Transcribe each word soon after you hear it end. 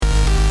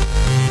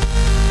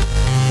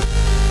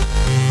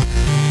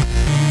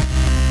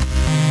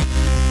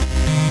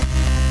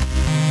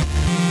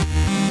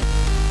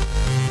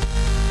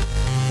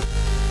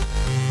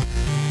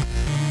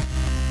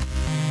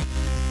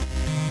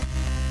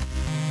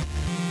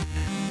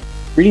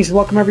Greetings and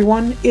welcome,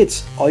 everyone.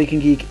 It's All You Can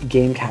Geek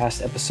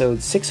Gamecast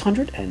episode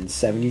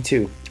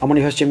 672. I'm one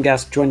of your hosts, Jim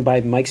Gask, joined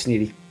by Mike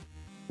Sneedy.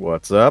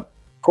 What's up?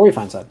 Corey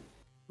Fonside.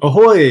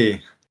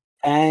 Ahoy!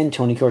 And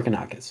Tony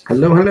Korkanakis.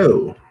 Hello,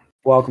 hello.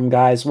 Welcome,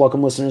 guys.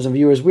 Welcome, listeners and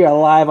viewers. We are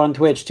live on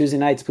Twitch Tuesday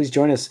nights. Please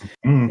join us.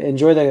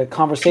 Enjoy the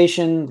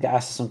conversation.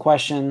 Ask us some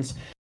questions.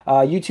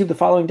 YouTube the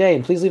following day.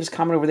 And please leave us a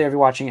comment over there if you're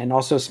watching. And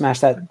also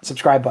smash that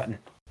subscribe button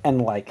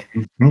and like.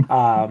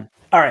 All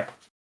right.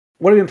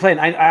 What have you been playing?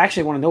 I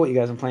actually want to know what you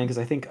guys have been playing because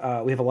I think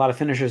we have a lot of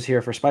finishers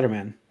here for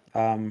Spider-Man.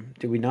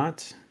 Do we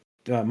not?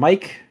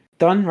 Mike,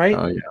 done, right?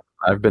 Oh, yeah.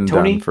 I've been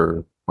Tony? done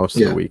for most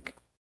of the week.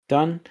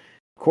 Done.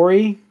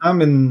 Corey?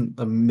 I'm in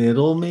the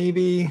middle,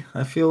 maybe.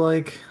 I feel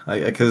like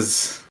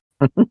because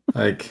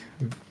I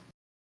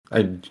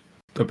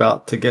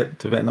about to get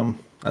to Venom.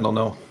 I don't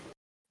know.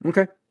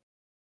 Okay.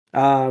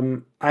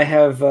 I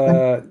have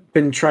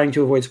been trying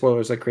to avoid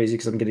spoilers like crazy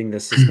because I'm getting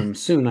this system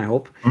soon, I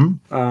hope.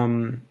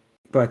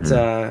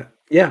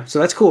 Yeah, so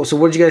that's cool. So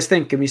what did you guys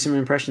think? Give me some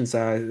impressions.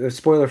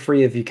 Spoiler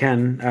free if you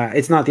can.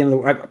 It's not the end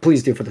of the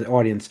please do for the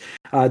audience.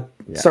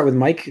 Start with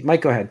Mike.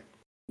 Mike, go ahead.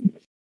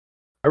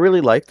 I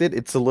really liked it.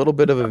 It's a little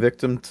bit of a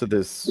victim to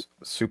this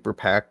super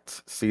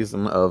packed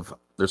season of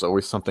there's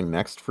always something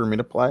next for me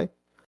to play.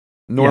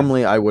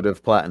 Normally I would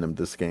have platinumed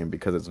this game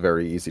because it's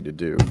very easy to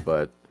do,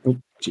 but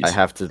I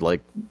have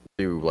to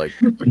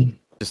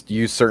just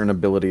use certain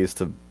abilities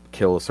to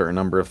kill a certain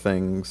number of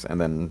things and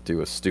then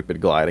do a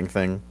stupid gliding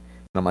thing.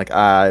 And I'm like,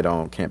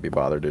 can't be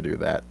bothered to do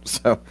that.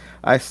 So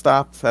I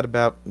stopped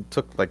at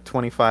took like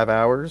 25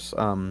 hours.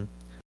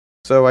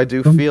 So I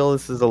do feel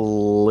this is a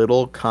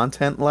little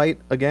content light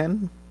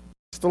again.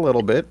 Just a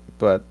little bit,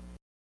 but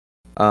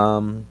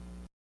and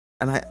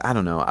I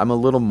don't know. I'm a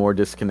little more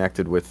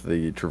disconnected with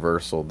the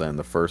traversal than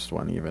the first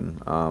one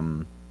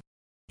even.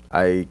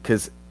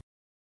 Because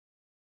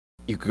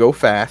you can go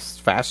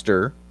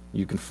faster,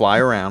 you can fly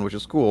around, which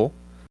is cool,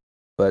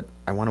 but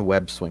I want to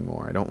web swing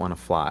more. I don't want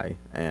to fly,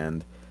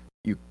 and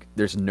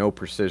there's no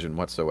precision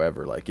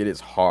whatsoever. Like, it is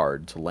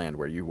hard to land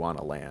where you want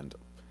to land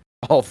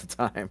all the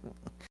time.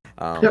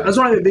 That's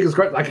one of the biggest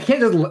questions. Like, I can't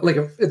just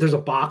if there's a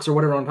box or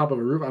whatever on top of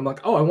a roof, I'm like,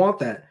 oh, I want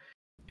that.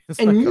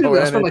 And usually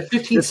I spend like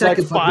 15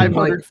 seconds. Like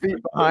 500 feet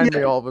behind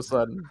me all of a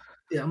sudden.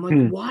 Yeah, I'm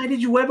like, why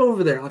did you web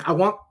over there? Like, I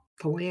want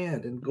to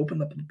land and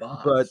open up the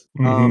box. But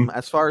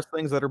as far as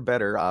things that are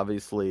better,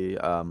 obviously,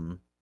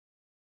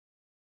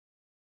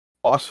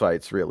 boss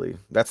fights, really.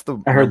 That's the.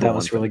 I heard that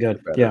was really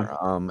good. Yeah.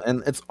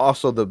 And it's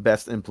also the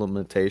best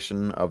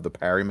implementation of the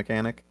parry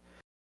mechanic,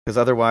 because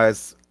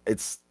otherwise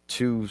it's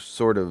too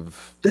sort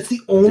of. That's the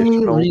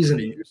only reason.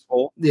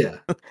 Useful. Yeah.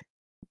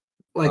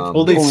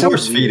 They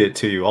force feed it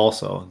to you.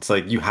 Also, it's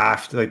like you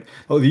have to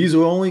these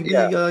will only be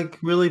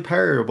really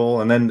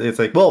parryable, and then it's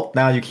like, well,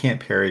 now you can't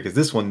parry because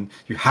this one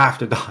you have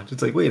to dodge.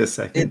 It's like, wait a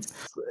second.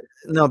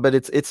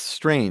 It's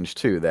strange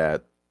too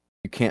that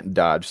you can't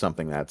dodge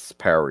something that's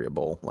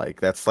parryable. Like,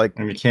 that's like,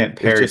 and you can't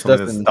parry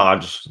something that's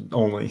dodge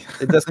only.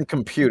 It doesn't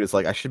compute. It's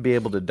like, I should be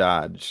able to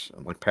dodge.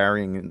 Like,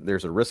 parrying,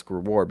 there's a risk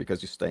reward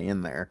because you stay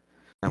in there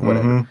and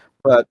whatever.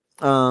 But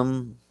I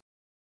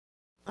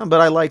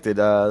liked it.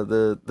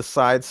 The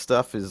side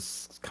stuff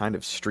is kind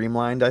of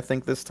streamlined, I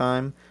think, this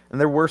time.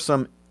 And there were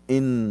some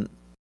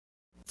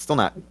still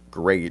not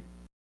great.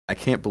 I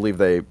can't believe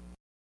they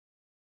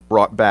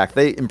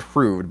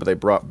improved, but they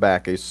brought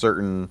back a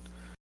certain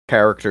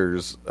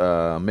character's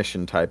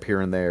mission type here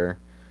and there.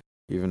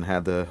 Even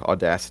had the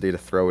audacity to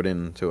throw it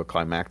into a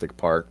climactic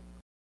part.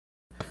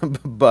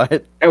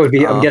 But that would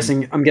be, I'm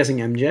guessing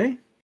MJ?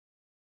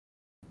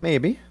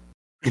 Maybe.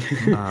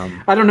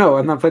 I don't know.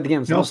 I've not played the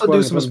game. So you also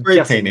do some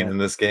spray painting in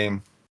this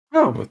game.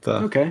 Oh,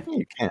 okay.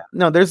 You can.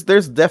 No,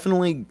 there's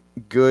definitely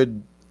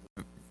good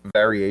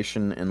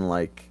variation in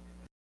like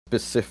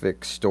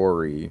specific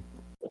story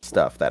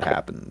stuff that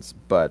happens,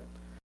 but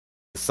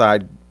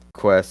side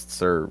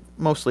quests are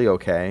mostly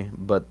okay.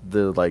 But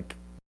the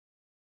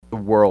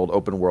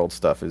open world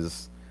stuff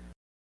is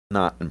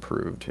not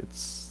improved.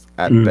 It's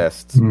at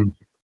best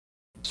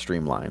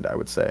streamlined, I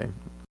would say.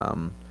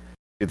 The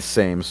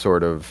same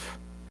sort of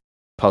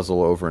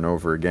puzzle over and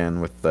over again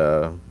with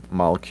the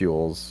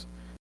molecules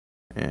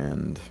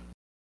and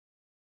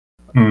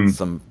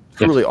some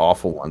really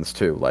awful ones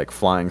too, like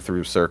flying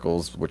through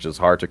circles, which is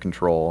hard to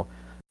control,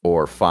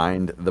 or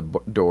find the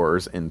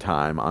doors in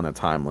time on a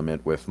time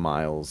limit with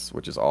Miles,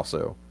 which is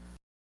also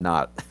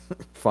not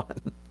fun.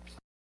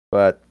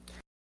 But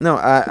no,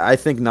 I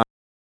think 9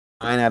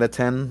 out of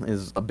 10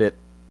 is a bit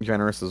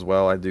generous as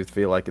well. I do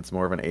feel like it's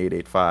more of an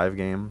 8.85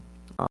 game.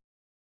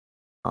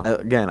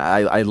 Again,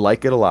 I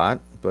like it a lot,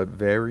 but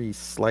very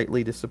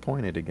slightly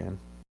disappointed again.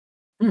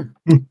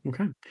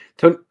 Okay.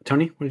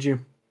 Tony, what did you?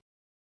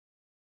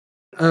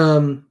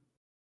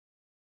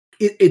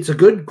 It's a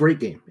great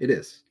game. It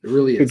is. It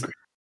really is.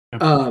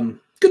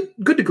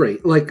 Good to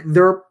great. Like,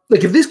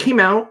 if this came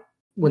out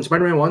when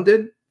Spider-Man 1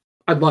 did,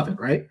 I'd love it,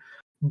 right?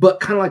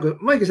 But kind of like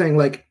what Mike is saying,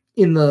 like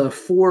in the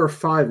 4 or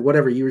 5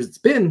 whatever years it's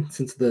been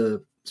since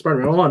the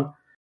Spider-Man 1,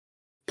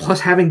 plus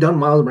having done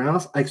Miles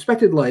Morales, I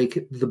expected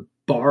like the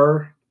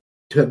bar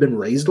to have been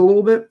raised a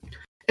little bit.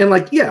 And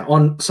like, yeah,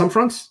 on some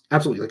fronts,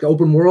 absolutely. Like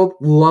open world,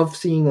 love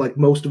seeing like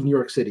most of New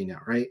York City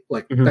now, right?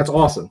 Like that's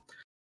awesome.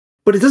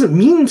 But it doesn't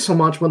mean so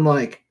much when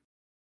like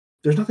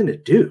there's nothing to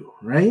do,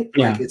 right?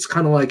 Yeah. Like it's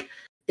kind of like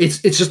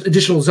it's just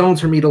additional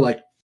zones for me to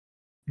like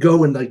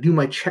go and like do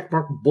my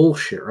checkmark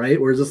bullshit,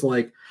 right? Whereas it's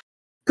like,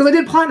 because I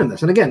did platinum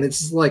this, and again, it's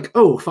just like,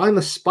 oh, find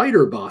the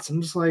spider bots.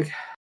 I'm just like,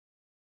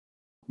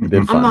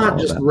 I'm not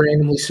just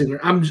randomly sitting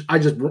there. I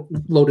just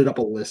loaded up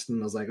a list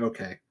and I was like,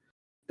 okay,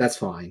 that's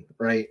fine,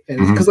 right? And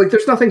it's because like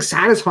there's nothing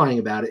satisfying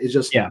about it. It's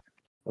just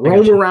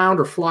roam around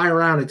or fly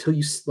around until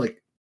you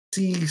like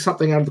see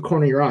something out of the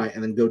corner of your eye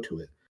and then go to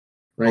it,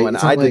 right? Oh, and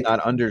I did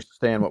not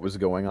understand what was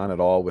going on at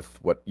all with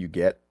what you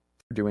get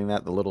for doing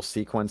that. The little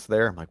sequence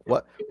there. I'm like,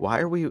 what? Why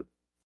are we?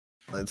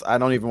 I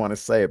don't even want to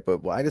say it,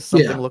 but why does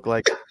something look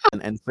like an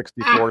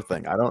N64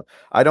 thing?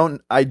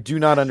 I do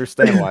not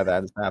understand why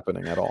that is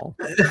happening at all.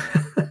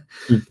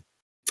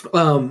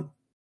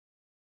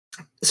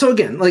 So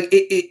again, like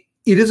it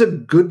is a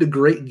good to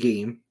great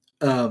game,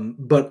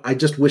 but I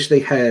just wish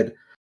they had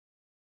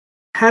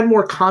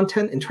more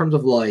content in terms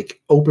of like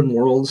open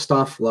world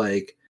stuff.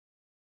 Like,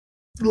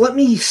 let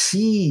me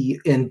see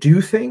and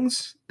do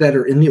things that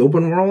are in the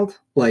open world.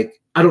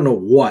 Like, I don't know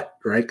what,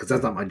 right? Because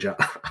that's not my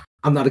job.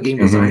 I'm not a game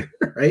designer,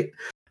 right?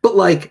 But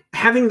like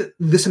having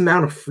this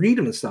amount of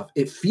freedom and stuff,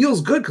 it feels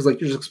good because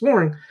like you're just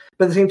exploring.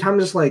 But at the same time,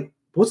 just like,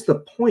 what's the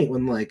point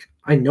when like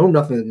I know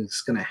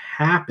nothing's gonna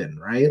happen,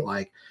 right?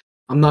 Like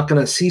I'm not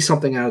gonna see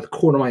something out of the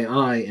corner of my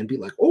eye and be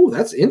like, oh,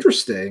 that's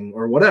interesting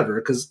or whatever,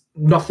 because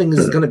nothing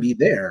is gonna be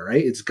there,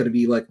 right? It's gonna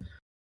be like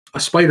a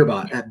spider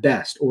bot at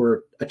best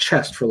or a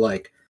chest for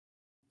like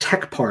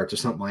tech parts or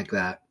something like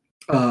that.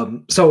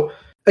 So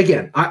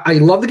again, I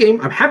love the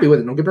game. I'm happy with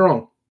it. Don't get me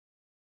wrong.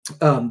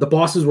 The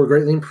bosses were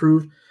greatly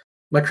improved.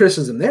 My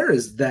criticism there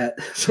is that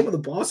some of the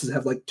bosses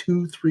have like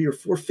 2, 3, or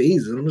 4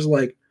 phases. And I'm just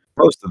like,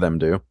 most of them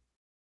do.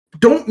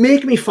 Don't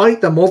make me fight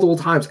them multiple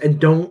times and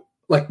don't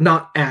like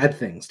not add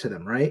things to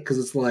them, right? Because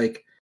it's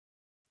like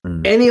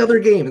any other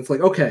game. It's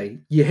like, okay,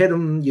 you hit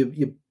them,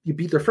 you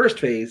beat their first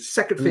phase,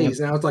 second phase.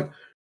 Now it's like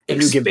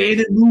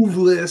expanded move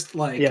list,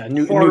 like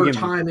harder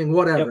timing,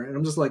 whatever. And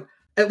I'm just like,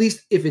 at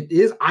least if it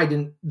is, I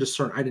didn't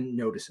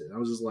notice it. I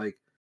was just like,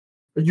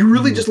 are you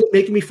really just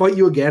making me fight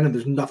you again? And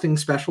there's nothing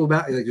special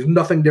about it. Like, there's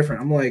nothing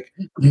different. I'm like,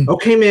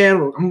 okay, man,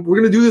 we're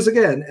gonna do this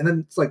again. And then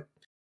it's like,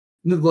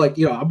 you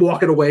know, I'm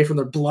walking away from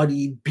their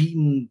bloody,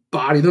 beaten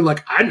body. They're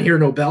like, I didn't hear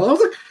no bell. I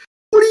was like,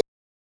 what do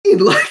you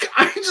mean? Like,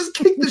 I just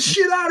kicked the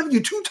shit out of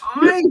you 2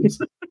 times.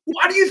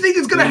 Why do you think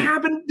it's gonna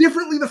happen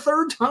differently the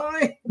third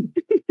time?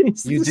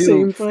 You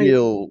do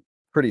feel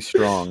pretty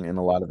strong in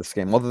a lot of this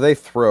game. Although they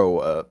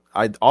throw,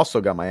 I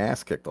also got my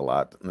ass kicked a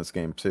lot in this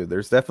game too.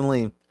 There's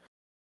definitely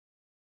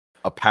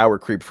a power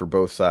creep for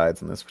both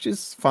sides in this, which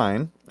is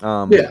fine.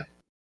 The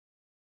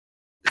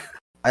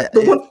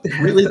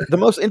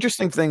most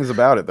interesting things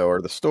about it, though,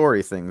 are the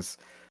story things.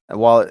 And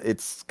while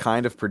it's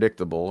kind of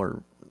predictable,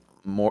 or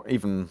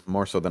even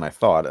more so than I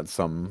thought in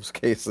some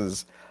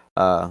cases,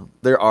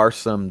 there are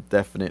some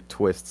definite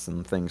twists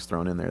and things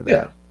thrown in there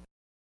that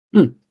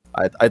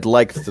I'd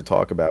like to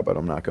talk about, but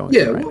I'm not going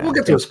to right now. We'll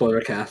get to a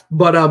spoiler cast.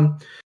 But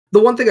the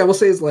one thing I will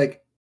say is,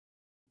 like,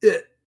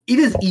 it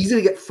is easy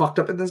to get fucked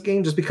up in this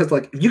game just because,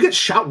 like, if you get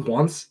shot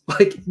once,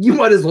 like, you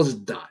might as well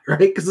just die, right?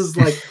 Because it's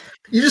like,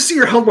 you just see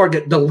your health bar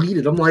get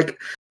deleted. I'm like,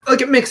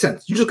 it makes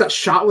sense. You just got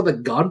shot with a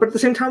gun, but at the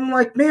same time, I'm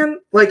like, man,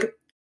 like,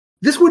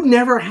 this would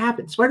never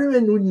happen.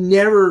 Spider-Man would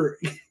never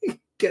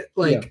get,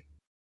 like,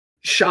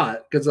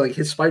 shot because, like,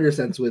 his spider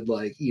sense would,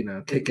 like, you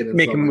know, kick in and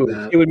make stuff him move. like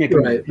that. It would make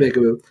him make a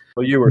move.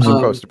 Well, you were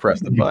supposed to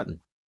press the button.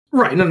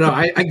 Right. No,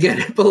 I get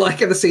it. But,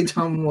 like, at the same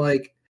time,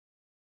 like,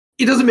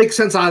 it doesn't make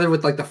sense either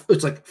with like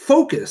it's like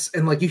focus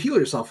and like you heal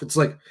yourself. It's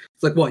like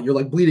what? You're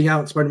like bleeding out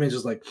and Spider-Man's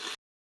just like,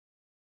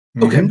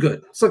 okay, I'm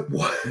good. It's like,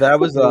 what? That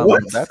was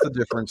that's the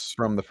difference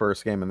from the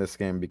first game and this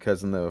game,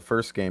 because in the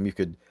first game you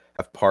could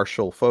have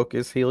partial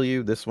focus heal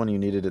you. This one you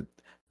needed it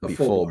to be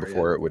full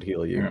before it would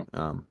heal you.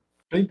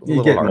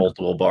 You get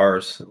multiple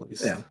bars at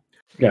least.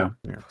 Yeah.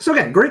 So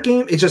again, great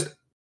game. It's just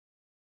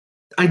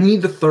I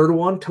need the third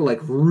one to like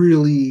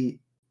really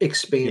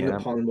expand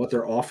upon what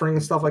they're offering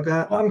and stuff like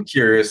that. I'm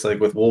curious, like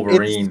with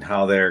Wolverine,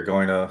 how they're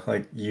going to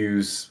like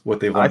use what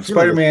they've learned from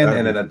Spider-Man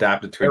and then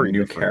adapt it to a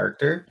new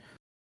character.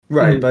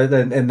 Right, but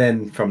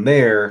then from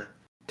there,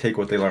 take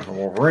what they learned from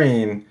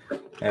Wolverine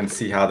and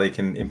see how they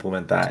can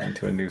implement that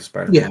into a new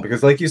Spider-Man. Yeah.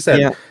 Because like you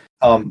said,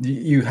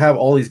 you have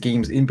all these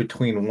games in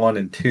between 1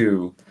 and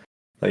 2,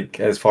 like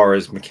as far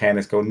as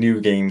mechanics go,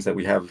 new games that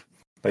we have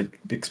like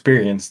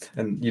experienced,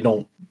 and you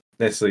don't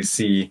necessarily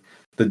see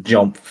the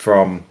jump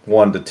from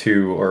 1 to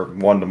 2 or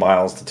 1 to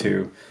Miles to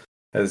 2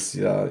 as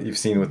you've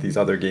seen with these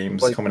other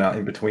games coming out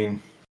in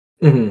between.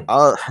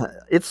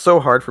 It's so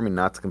hard for me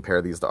not to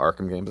compare these to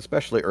Arkham games,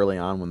 especially early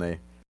on when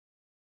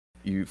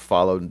you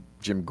followed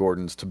Jim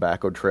Gordon's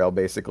tobacco trail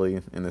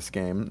basically in this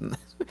game,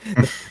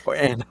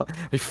 and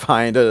you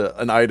find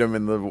an item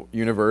in the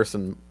universe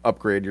and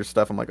upgrade your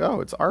stuff. I'm like,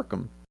 oh, it's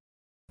Arkham.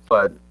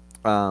 But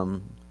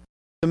to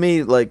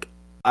me, like,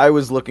 I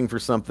was looking for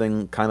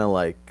something kind of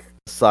like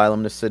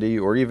Asylum to City,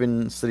 or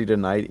even City to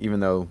Night, even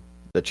though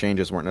the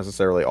changes weren't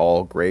necessarily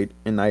all great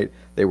in Night,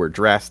 they were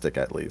drastic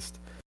at least.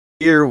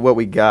 Here, what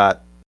we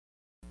got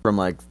from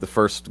like the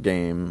first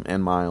game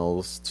and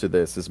Miles to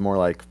this is more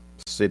like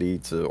City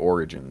to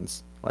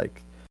Origins,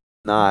 like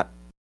not.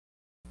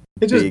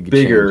 It's just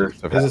bigger.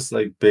 It's just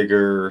like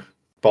bigger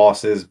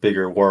bosses,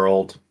 bigger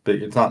world.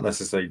 It's not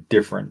necessarily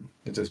different.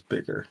 It's just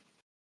bigger.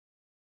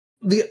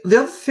 The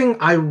other thing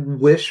I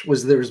wish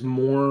was there's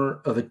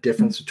more of a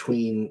difference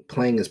between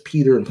playing as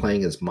Peter and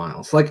playing as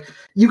Miles. Like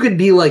you could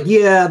be like,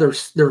 yeah,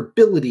 there's their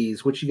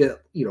abilities, which you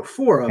get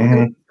 4 of.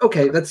 And,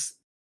 okay, that's.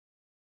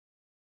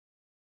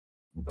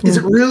 Is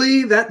it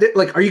really that?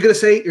 Like, are you gonna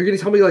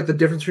tell me like the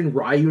difference between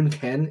Ryu and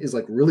Ken is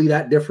like really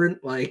that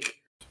different? Like,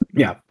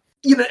 yeah.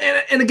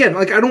 And again,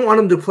 like I don't want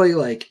them to play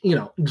like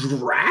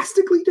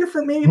drastically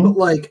different, maybe, but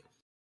like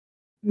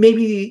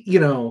maybe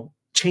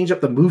change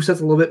up the movesets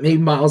a little bit. Maybe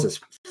Miles is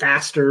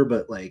faster,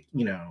 but like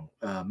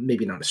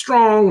maybe not as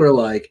strong, or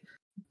like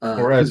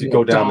or as you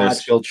go down their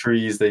skill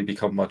trees, they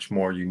become much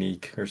more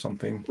unique or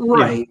something.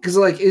 Right? Because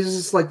like it's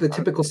just like the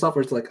typical stuff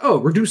where it's like, oh,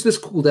 reduce this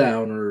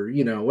cooldown or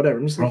whatever.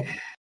 I'm just like,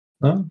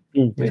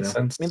 makes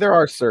sense. I mean, there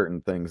are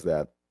certain things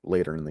that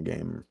later in the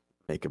game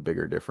make a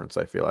bigger difference.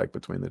 I feel like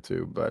between the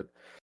two, but.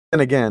 And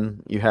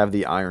again, you have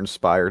the iron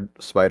spider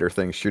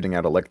thing shooting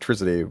out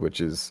electricity, which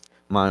is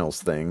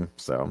Miles' thing.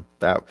 So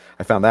that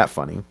I found that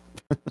funny.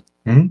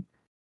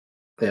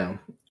 Yeah.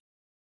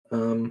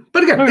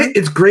 But again,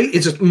 it's great.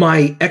 It's just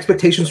my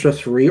expectations for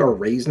 3 are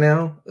raised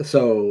now.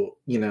 So,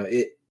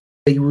 they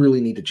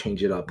really need to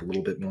change it up a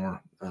little bit more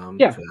for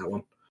that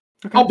one.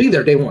 Okay. I'll be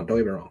there day 1. Don't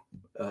get me wrong.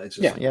 It's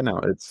just,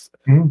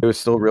 it was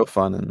still real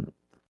fun, and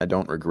I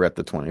don't regret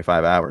the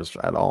 25 hours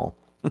at all.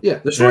 Yeah,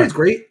 the story is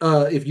great.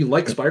 If you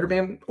like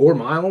Spider-Man or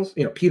Miles,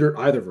 Peter,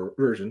 either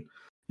version,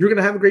 you're going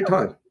to have a great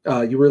time.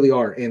 You really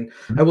are. And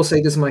I will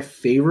say this is my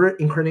favorite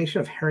incarnation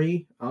of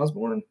Harry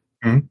Osborn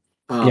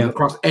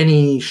across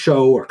any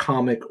show or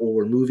comic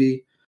or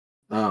movie.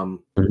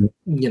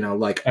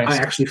 Like I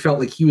actually felt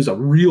like he was a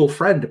real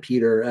friend to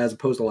Peter as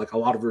opposed to like a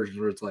lot of versions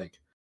where it's like,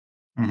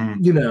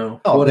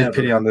 whatever.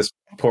 Pity on this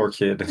poor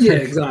kid. Yeah,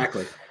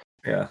 exactly.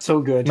 Yeah, so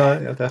good. No,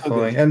 yeah,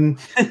 definitely. So and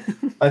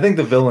I think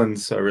the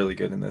villains are really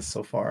good in this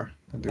so far.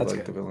 I do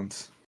like the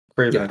villains.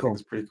 Kraven, I think,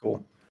 is pretty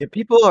cool. Yeah,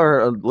 people are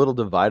a little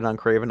divided on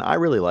Kraven. I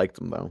really liked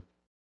him though.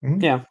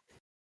 Yeah.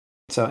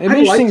 So I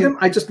liked him.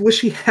 I just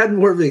wish he had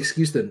more of an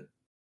excuse than.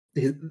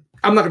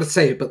 I'm not going to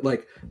say it, but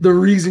like the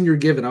reason you're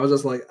given, I was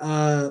just like,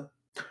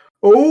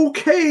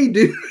 okay,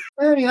 dude.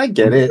 I mean, I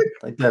get it.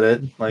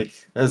 Like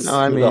as a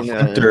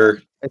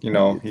hunter.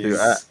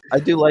 I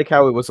do like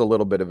how it was a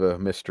little bit of a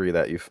mystery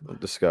that you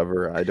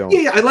discover. I don't.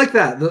 Yeah, I like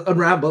that the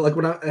unravel. But like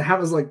when I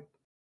was like,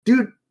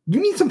 dude,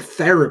 you need some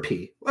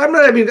therapy.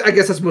 I mean, I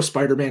guess that's most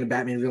Spider-Man and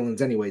Batman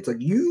villains anyway. It's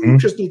like you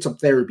just need some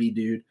therapy,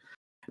 dude.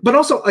 But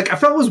also, like, I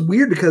felt it was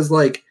weird because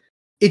like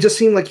it just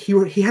seemed like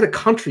he had a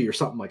country or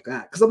something like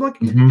that. Because I'm like,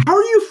 how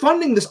are you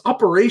funding this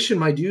operation,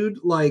 my dude?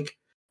 Like,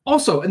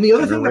 also, and the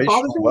other thing that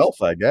bothers me,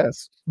 wealth, I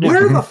guess.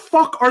 Where the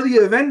fuck are the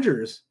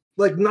Avengers?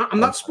 Like, I'm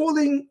not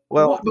spoiling,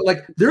 but like,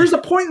 there is a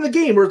point in the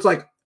game where it's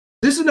like,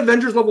 this is an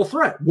Avengers level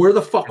threat. Where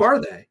the fuck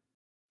are they?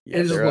 Yeah,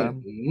 and it's just like,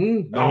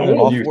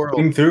 no,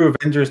 you through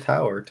Avengers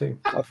Tower too.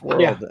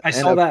 Yeah, I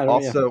saw that.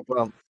 Also,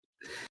 well,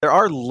 there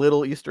are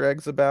little Easter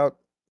eggs about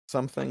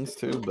some things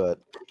too, but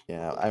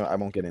yeah, I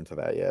won't get into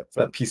that yet.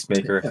 That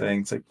Peacemaker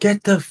thing. It's like,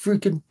 get the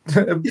freaking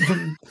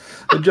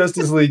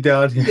Justice League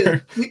down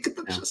here.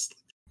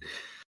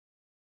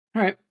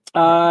 All right.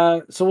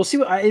 So we'll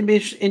see. It'd be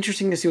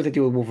interesting to see what they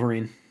do with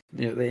Wolverine.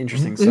 The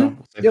interesting stuff.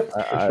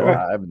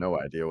 I have no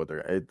idea what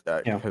they're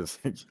because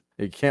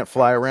he can't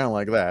fly around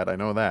like that. I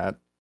know that.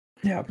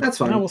 Yeah, that's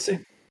fine. We'll see.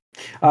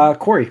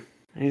 Corey,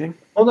 anything?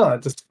 Well, no,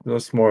 it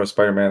was more of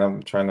Spider-Man.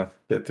 I'm trying to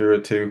get through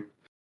it too,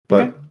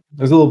 but I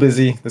was a little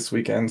busy this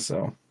weekend,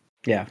 so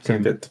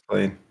couldn't get to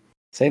play.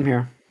 Same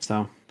here.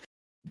 So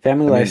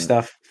family life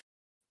stuff.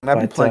 I've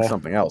been playing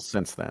something else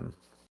since then.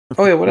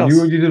 Oh yeah, what else?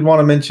 You did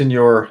want to mention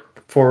your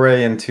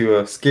foray into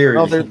a scary.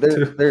 Oh, there's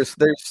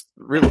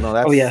really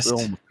that's still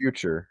in the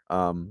future.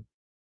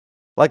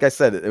 Like I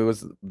said, it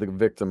was the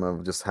victim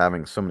of just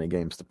having so many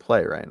games to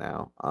play right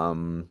now.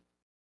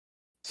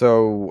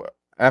 So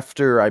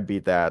after I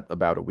beat that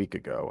about a week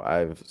ago,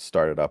 I've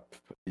started up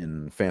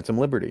in Phantom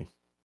Liberty,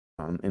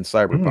 in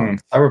Cyberpunk.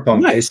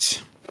 Cyberpunk,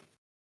 nice.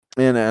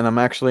 And I'm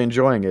actually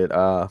enjoying it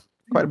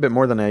quite a bit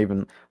more than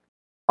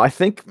I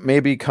think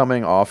maybe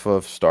coming off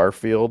of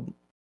Starfield.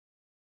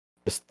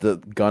 Just the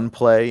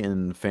gunplay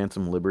in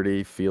Phantom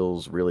Liberty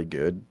feels really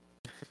good.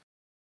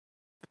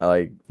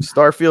 Like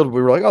Starfield,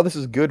 we were like, "Oh, this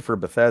is good for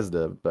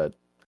Bethesda," but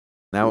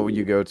now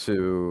you go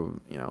to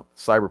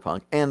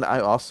Cyberpunk, and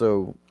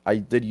I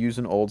did use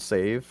an old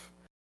save,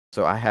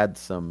 so I had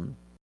some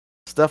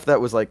stuff that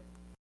was like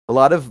a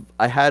lot of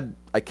I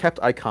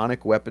kept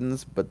iconic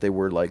weapons, but they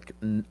were like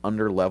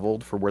under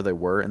leveled for where they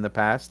were in the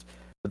past.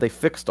 But they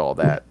fixed all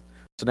that,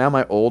 so now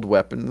my old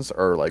weapons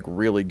are like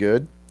really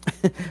good.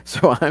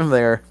 So I'm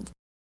there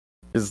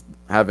is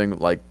having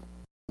like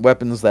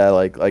weapons that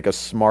like a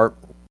smart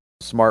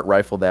smart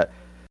rifle that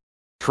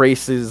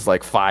traces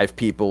like 5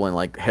 people and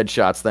like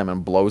headshots them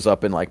and blows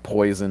up in like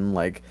poison,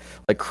 like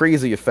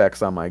crazy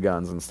effects on my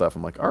guns and stuff.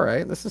 I'm like, all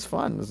right, this is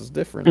fun. This is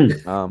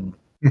different.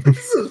 This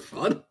is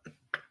fun.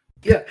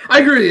 Yeah, I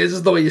agree with you. This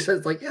is the way you said it.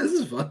 It's like, yeah, this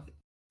is fun.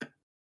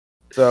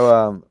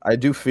 So I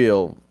do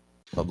feel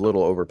a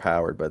little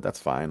overpowered, but that's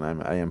fine.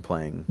 I am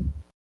playing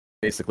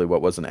basically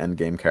what was an end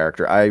game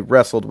character. I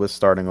wrestled with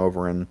starting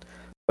over,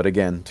 but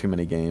again, too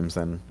many games,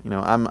 and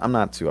I'm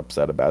not too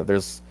upset about it.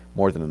 There's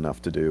more than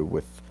enough to do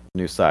with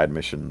new side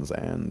missions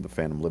and the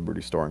Phantom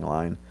Liberty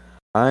storyline.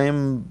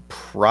 I'm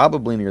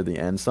probably near the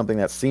end. Something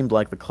that seemed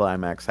like the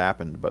climax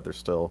happened, but there's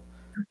still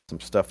some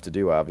stuff to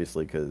do,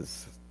 obviously,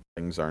 because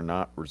things are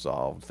not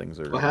resolved. Things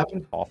are What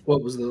happened? awful.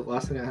 What was the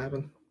last thing that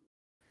happened?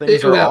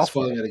 Things are awful.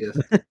 Spoiling it, I guess.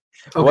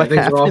 Okay, what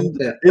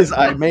happened is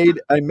I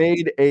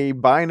made a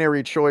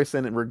binary choice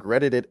and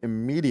regretted it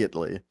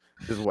immediately.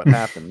 Is what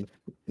happened.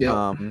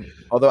 Yeah.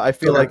 Although I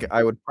feel like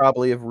I would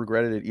probably have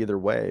regretted it either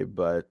way,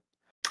 but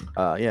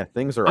yeah,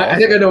 things are. I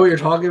think I know what you're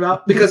talking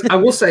about, because I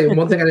will say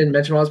one thing I didn't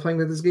mention while I was playing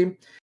this game.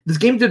 This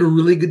game did a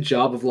really good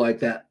job of like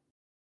that.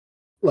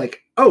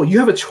 Like, oh, you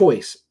have a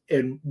choice,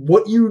 and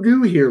what you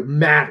do here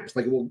matters.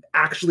 Like, it will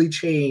actually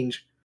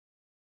change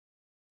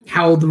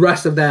how the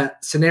rest of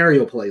that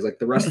scenario plays, like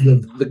the rest of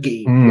the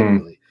game,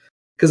 literally.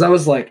 Because I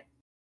was like,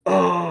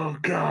 oh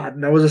god,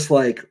 and I was just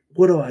like,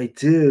 what do I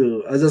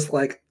do? I was just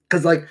like,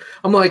 because I'm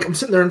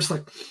sitting there, I'm just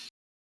like,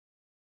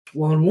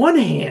 well, on one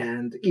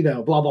hand,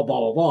 blah blah blah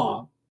blah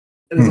blah,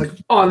 and it's like,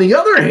 on the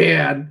other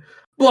hand,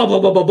 blah blah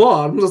blah blah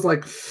blah. I'm just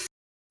like,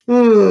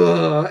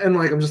 and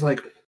like, I'm just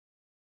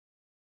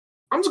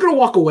gonna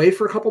walk away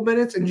for a couple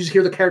minutes, and you just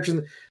hear the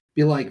characters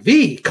be like,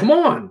 V, come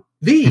on.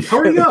 V,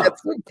 hurry up!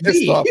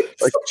 V,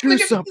 like, do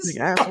something,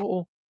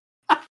 asshole!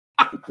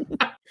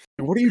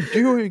 What are you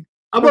doing?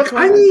 I'm like,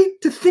 I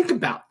need to think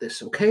about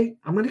this. Okay,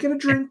 I'm gonna get a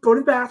drink, go to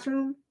the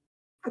bathroom,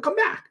 I'll come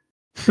back.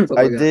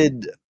 I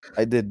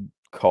did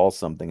call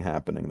something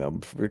happening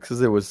though,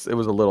 because it was a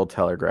little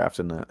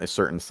telegraphed in a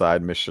certain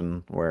side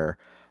mission where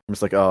I'm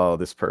just like, oh,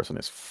 this person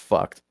is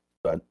fucked.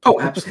 But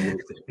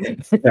absolutely.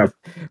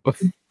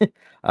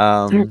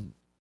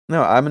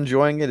 No, I'm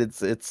enjoying it.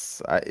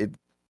 It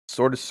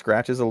sort of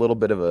scratches a little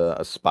bit of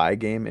a spy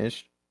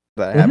game-ish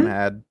that I haven't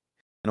had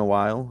in a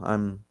while.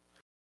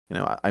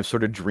 I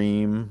sort of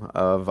dream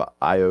of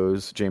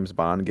IO's James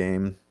Bond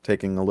game,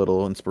 taking a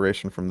little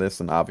inspiration from this,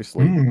 and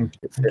obviously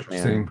it's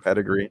Hitman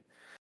pedigree.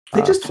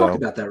 They just talked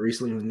about that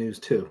recently in the news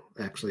too,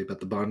 actually,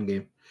 about the Bond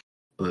game.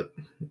 But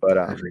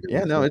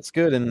yeah, no, it's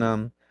good,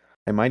 and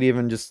I might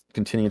even just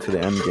continue to the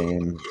end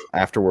game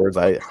afterwards.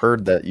 I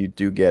heard that you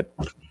do get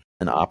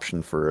an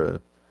option for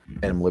a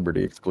Phantom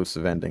Liberty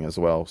exclusive ending as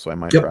well, so I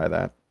might try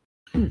that.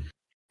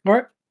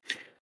 All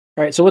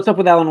right. So what's up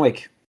with Alan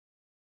Wake?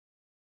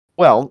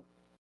 Well,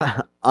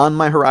 on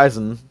my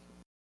horizon,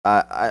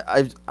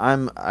 I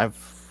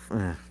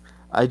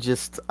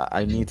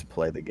need to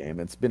play the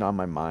game. It's been on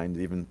my mind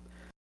even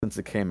since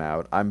it came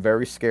out. I'm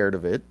very scared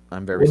of it.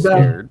 I'm very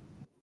scared.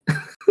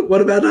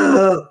 What about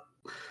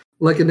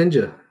Like a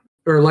Ninja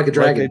or Like a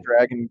Dragon? Like a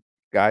Dragon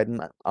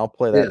Gaiden. I'll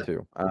play that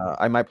too.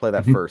 I might play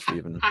that first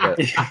even. But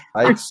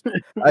I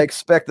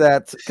expect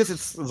that because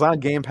it's on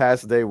Game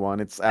Pass day one.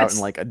 It's out in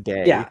like a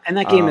day. Yeah, and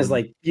that game is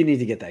like, you need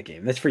to get that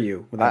game. That's for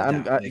you.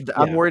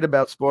 I'm worried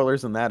about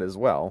spoilers in that as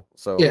well.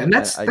 So yeah, and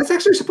that's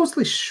actually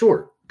supposedly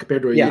short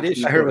compared to it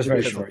is. I heard it was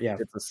very short. Yeah,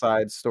 it's a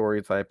side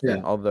story type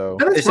thing. Although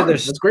they said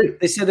that's great.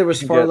 They said there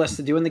was far less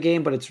to do in the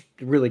game, but it's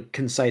really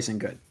concise and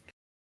good.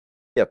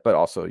 Yeah, but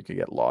also you could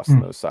get lost in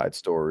those side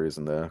stories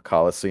and the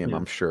Coliseum,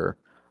 I'm sure.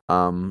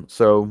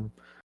 So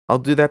I'll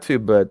do that too,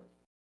 but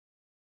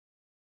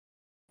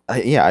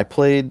I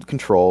played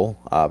Control,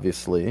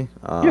 obviously,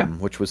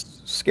 which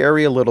was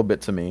scary a little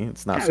bit to me.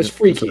 It's not. It was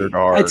freaky.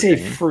 I'd say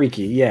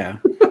freaky. Yeah.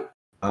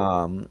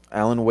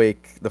 Alan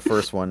Wake, the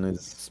first one,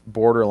 is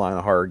borderline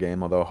a horror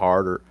game, although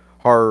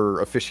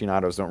horror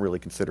aficionados don't really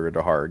consider it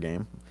a horror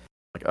game.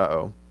 Like,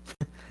 uh-oh.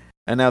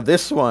 And now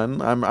this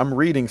one, I'm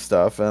reading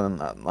stuff,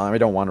 and I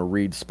don't want to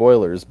read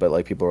spoilers, but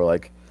like people are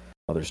like,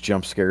 oh, there's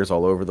jump scares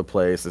all over the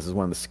place. This is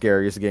one of the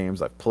scariest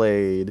games I've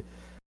played.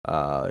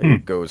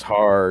 It goes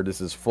hard.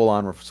 This is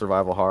full-on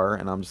survival horror,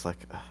 and I'm just like,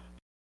 ugh.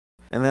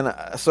 And then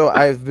so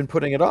I've been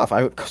putting it off.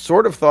 I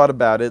sort of thought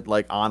about it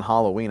like on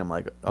Halloween. I'm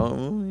like,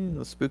 oh,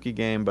 a spooky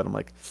game, but I'm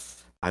like,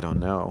 I don't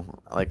know,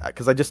 like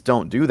because I just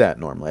don't do that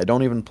normally. I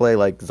don't even play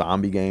like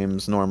zombie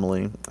games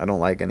normally. I don't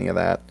like any of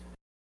that.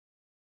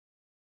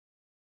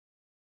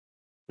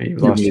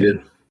 You're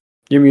muted.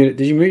 You're muted.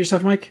 Did you mute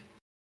yourself, Mike?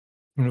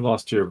 You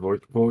lost your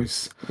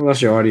voice. You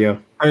lost your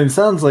audio. I mean, it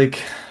sounds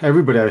like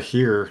everybody out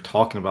here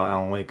talking about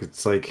Alan Wake.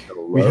 It's like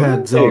we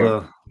had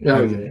Zelda,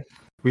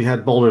 we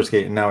had Baldur's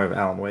Gate, and now we have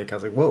Alan Wake. I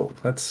was like, whoa,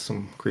 that's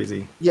some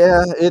crazy.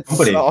 Yeah, it's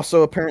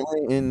also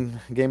apparently in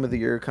Game of the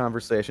Year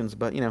conversations.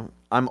 But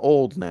I'm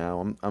old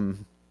now.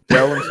 I'm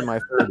well into my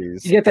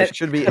 30s. You get that?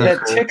 Should be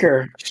that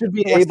ticker. Should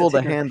be able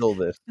to handle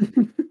this.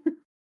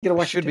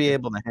 Should be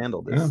able to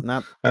handle this. Yeah.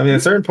 Not. I mean, at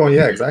a certain point,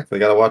 yeah, exactly.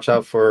 Got to watch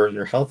out for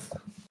your health.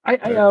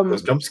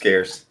 Those jump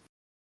scares.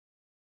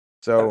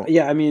 So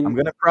yeah, I mean, I'm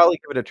gonna probably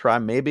give it a try.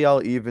 Maybe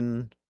I'll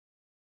even,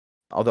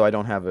 although I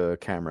don't have a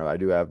camera, I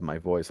do have my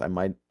voice. I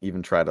might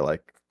even try to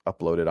like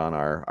upload it on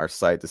our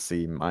site to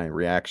see my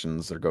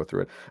reactions or go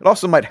through it. It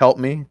also might help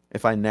me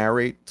if I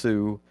narrate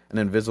to an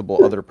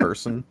invisible other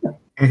person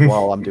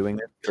while I'm doing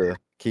it to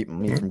keep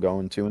me from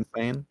going too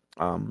insane.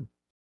 So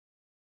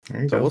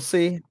we'll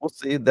see. We'll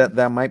see.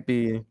 That might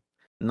be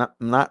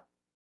not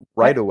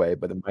right away,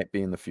 but it might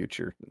be in the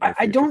future.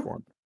 I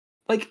don't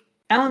like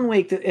Alan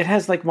Wake. It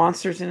has like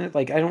monsters in it.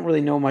 Like I don't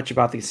really know much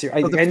about the series.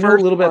 I know a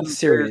little bit about the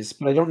series,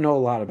 but I don't know a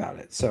lot about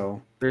it.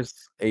 So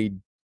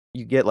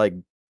you get like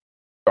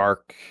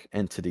dark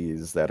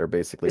entities that are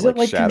basically is it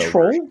like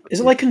Control? Is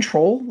it like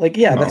Control? Like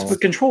yeah, that's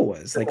what Control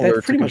was. Like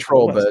that's pretty much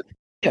Control. But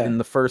in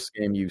the first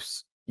game, you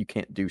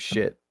can't do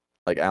shit.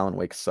 Like Alan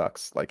Wake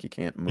sucks. Like he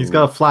can't move. He's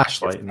got a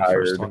flashlight in the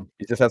first one.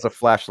 He just has a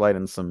flashlight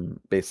and some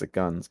basic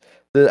guns.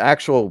 The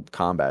actual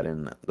combat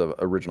in the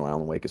original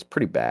Alan Wake is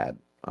pretty bad.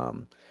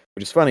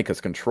 Which is funny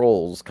because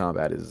Control's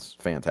combat is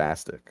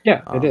fantastic.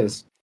 Yeah, it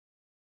is.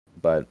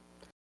 But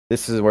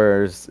this is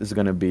where is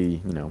going to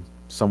be,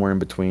 somewhere in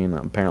between.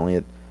 Apparently,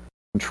 it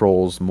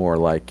controls more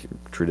like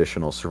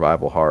traditional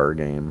survival horror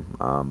game.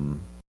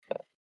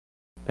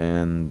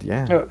 And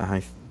yeah,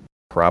 I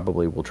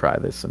probably will try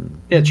this.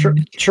 And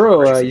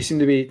Churro, you seem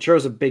to be.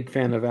 Churro's a big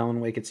fan of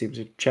Alan Wake. It seems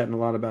you're chatting a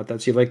lot about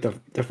that. So you like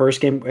the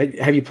first game?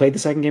 Have you played the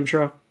second game,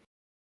 Churro?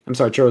 I'm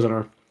sorry, Churro's on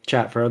our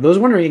chat. For those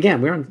wondering,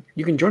 again,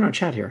 you can join our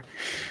chat here.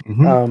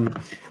 Mm-hmm.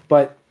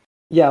 But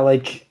yeah,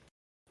 like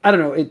I don't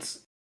know. It's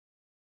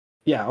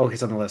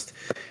on the list.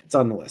 It's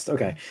on the list.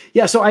 Okay.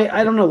 Yeah. So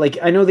I don't know. Like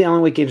I know the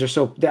Alan Wake game is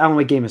so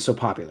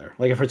popular.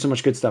 Like I've heard so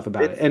much good stuff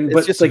about it.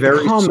 But just like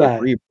the combat.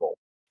 Cerebral.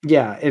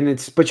 Yeah, and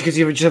it's because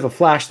you just have a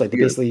flashlight that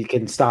basically you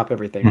can stop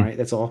everything, right?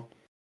 That's all.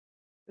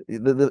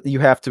 You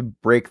have to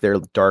break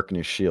their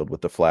darkness shield with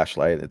the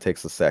flashlight. It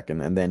takes a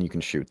second, and then you can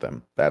shoot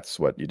them.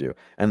 That's what you do,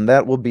 and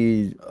that will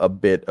be a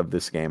bit of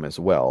this game as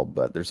well.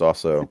 But there's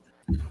also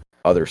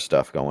other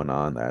stuff going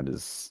on that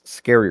is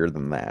scarier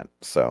than that.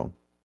 So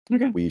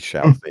we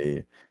shall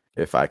see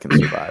if I can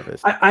survive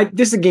it.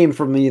 This is a game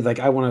for me. Like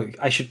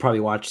I should probably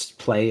watch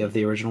play of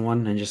the original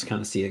one and just kind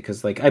of see it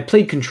because like I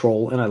played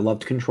Control and I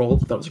loved Control.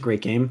 That was a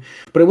great game,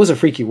 but it was a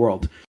freaky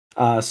world.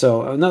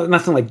 So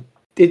nothing like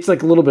it's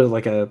like a little bit of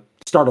like a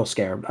startle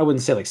scare. I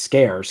wouldn't say like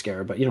scare,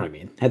 but you know what I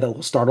mean. Had that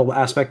little startle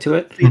aspect to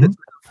it. Mm-hmm.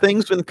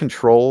 Things in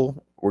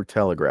Control were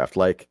telegraphed.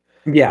 Like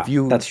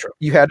that's true.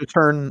 You had to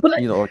turn,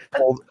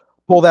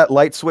 pull that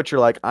light switch.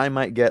 You're like, I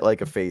might get like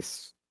a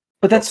face.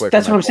 But that's what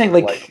I'm saying.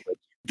 Like.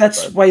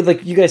 That's why,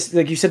 like, you guys,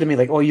 like, you said to me,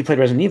 like, oh, you played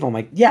Resident Evil. I'm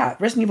like, yeah,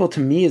 Resident Evil to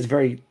me is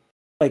very,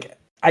 like,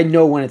 I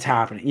know when it's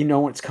happening. You know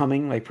when it's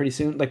coming, like, pretty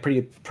soon, like,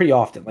 pretty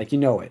often. Like, you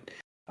know it.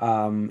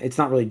 It's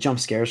not really jump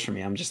scares for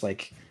me. I'm just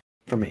like,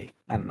 for me,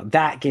 I don't know.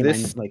 That game,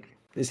 is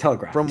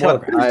telegraphed.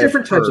 There's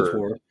different types of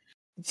horror.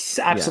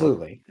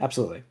 Absolutely.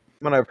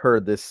 When I've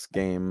heard this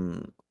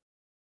game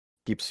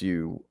keeps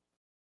you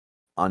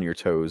on your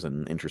toes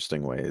in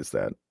interesting ways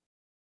that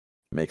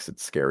makes it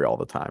scary all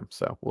the time.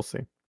 So we'll see.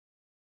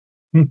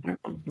 All right,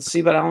 let's see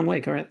about Alan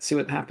Wake. All right, let's see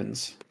what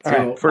happens. All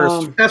right,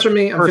 first. As for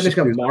me, I'm finishing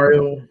up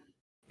Mario.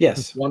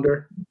 Yes,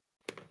 Wonder.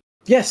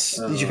 Yes.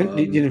 Did you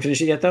you didn't finish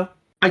it yet, though?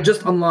 I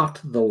just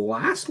unlocked the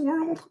last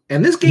world,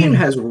 and this game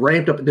has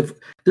ramped up.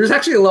 There's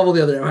actually a level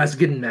the other day I was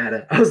getting mad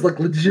at. I was like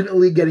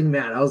legitimately getting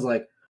mad. I was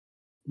like,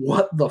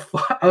 "What the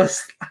fuck?" I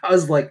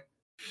was like,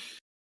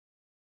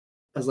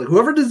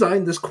 whoever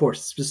designed this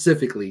course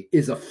specifically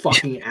is a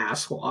fucking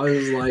asshole. I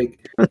was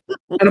like,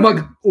 and I'm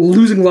like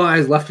losing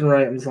lives left and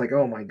right. I'm just like,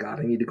 oh my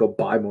God, I need to go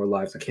buy more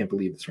lives. I can't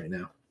believe this right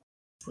now.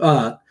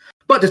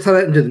 But to tie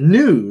that into the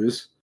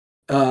news,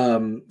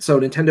 so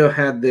Nintendo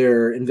had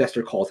their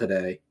investor call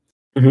today.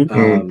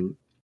 So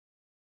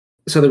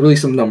they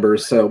released some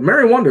numbers. So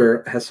Mario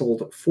Wonder has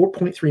sold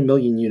 4.3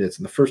 million units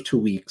in the first 2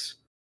 weeks,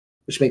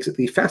 which makes it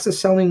the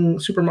fastest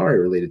selling Super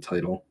Mario related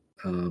title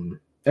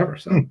ever.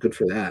 So good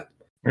for that.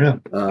 Yeah.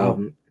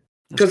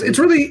 Because it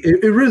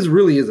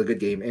really is a good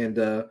game, and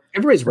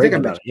everybody's raving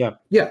about it.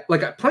 Yeah.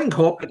 Like playing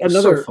co-op,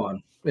 so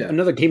fun. Yeah,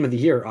 another game of the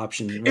year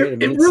option.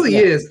 Right? It really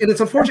is, and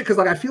it's unfortunate because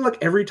like I feel like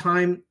every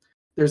time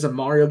there's a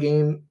Mario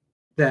game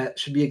that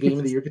should be a game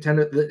of the year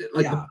contender,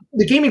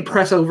 the gaming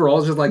press overall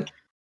is just like,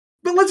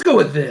 but let's go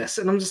with this,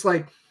 and I'm just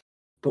like,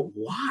 but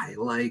why?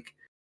 Like,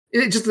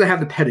 it just doesn't have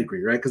the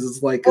pedigree, right? Because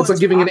it's like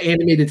giving an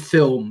animated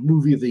film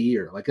movie of the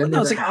year. Like,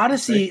 it's like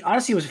Odyssey. Right?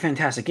 Odyssey was a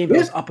fantastic game, but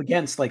it was up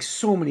against like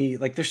so many.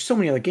 Like, there's so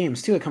many other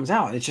games too that comes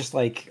out. It's just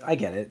like I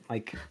get it.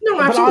 Like,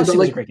 no, absolutely. Odyssey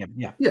was a great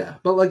game. Yeah.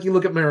 But like, you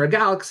look at Mario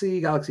Galaxy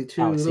 2.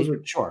 Those are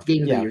games of the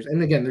years,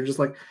 and again, they're just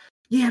like,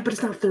 yeah, but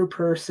it's not third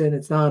person.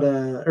 It's not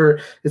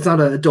it's not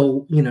an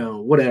adult.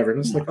 Whatever. And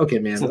it's like, okay,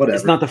 man, whatever.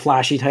 It's not the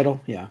flashy title.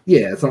 Yeah.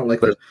 Yeah, it's not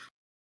like.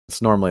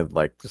 It's normally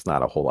like there's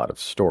not a whole lot of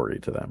story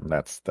to them.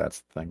 That's the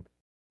thing.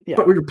 Yeah.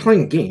 But we're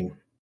playing a game,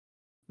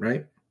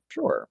 right?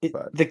 Sure.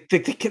 But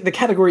the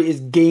category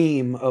is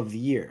game of the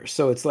year,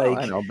 so it's like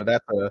I know, but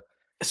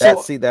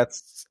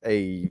that's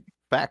a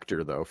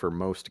factor though for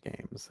most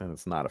games, and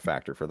it's not a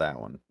factor for that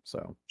one.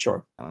 So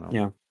sure. I don't know.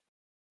 Yeah.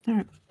 All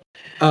right.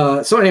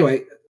 So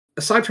anyway,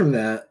 aside from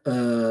that,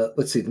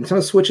 let's see. The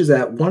Nintendo Switch is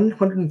at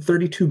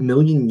 132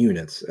 million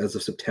units as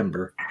of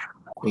September,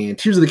 and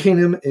Tears of the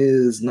Kingdom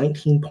is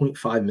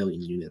 19.5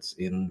 million units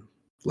in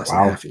less than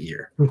half a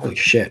year. Holy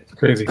shit!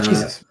 Crazy.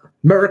 Jesus.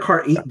 Mario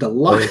Kart 8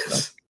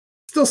 Deluxe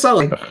still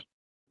selling.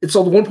 It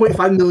sold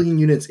 1.5 million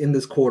units in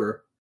this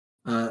quarter,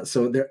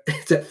 so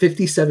it's at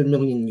 57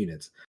 million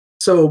units.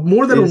 So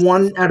more than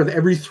one out of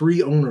every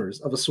 3 owners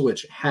of a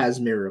Switch has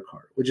Mario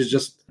Kart, which is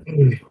just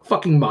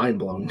fucking mind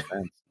blowing.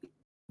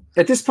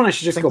 At this point, I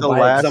should just go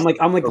buy it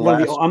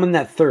because I'm in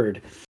that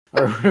third.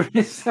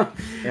 So,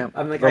 yeah,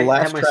 I'm like, the I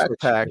last have my track Switch.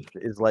 pack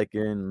is like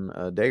in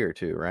a day or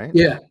two, right?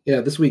 Yeah,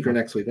 this week or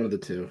next week, one of the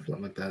two,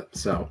 something like that.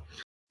 So,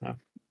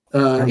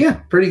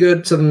 yeah, pretty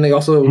good. So then they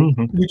also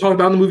we talked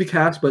about in the movie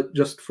cast, but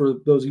just for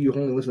those of you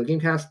who only listen to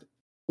Gamecast,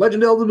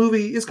 Legend of Zelda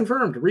movie is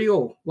confirmed,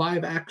 real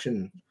live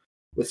action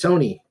with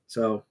Sony.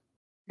 So,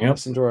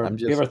 listen to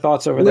give our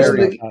thoughts over listen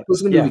there.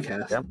 Listen to movie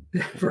cast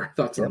for our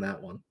thoughts on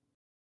that one.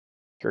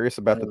 Curious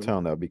about the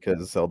tone though,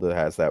 because Zelda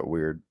has that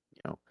weird,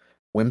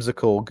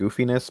 whimsical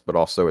goofiness, but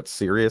also it's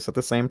serious at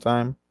the same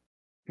time.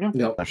 Yeah.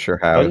 Not sure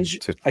how to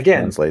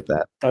translate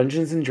that.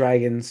 Dungeons and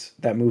Dragons,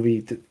 that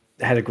movie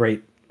had a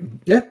great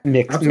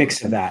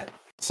mix of that.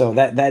 So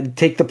that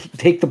take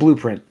the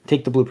blueprint.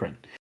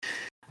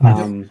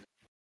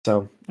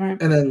 So, all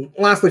right. And then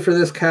lastly for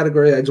this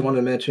category, I just wanted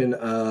to mention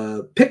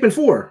Pikmin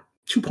 4,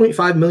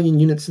 2.5 million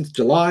units since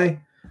July.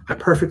 I'm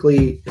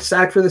perfectly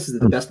ecstatic for this. This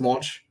is the best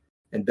launch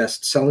and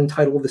best selling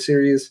title of the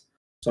series.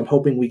 So I'm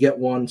hoping we get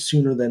one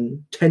sooner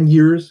than 10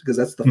 years because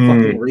that's the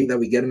fucking rate that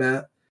we get them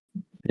at.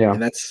 Yeah.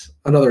 And that's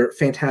another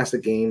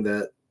fantastic game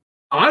that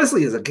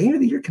honestly is a game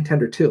of the year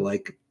contender too.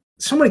 Like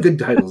so many good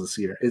titles this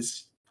year.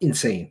 It's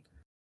insane.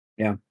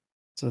 Yeah.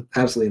 So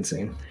absolutely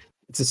insane.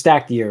 It's a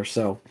stacked year,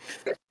 so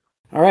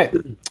all right.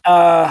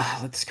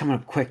 Let's come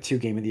up quick too,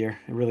 game of the year.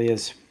 It really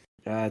is.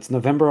 It's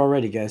November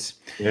already, guys.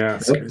 Yeah,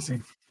 it's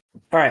crazy.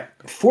 All right.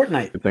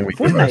 Fortnite. Good thing we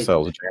give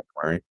ourselves a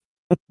January.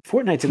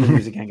 Fortnite's in the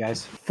news again,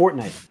 guys.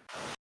 Fortnite.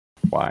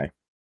 Why?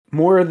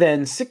 More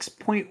than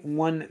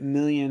 6.1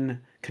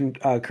 million,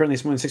 currently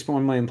more than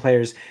 6.1 million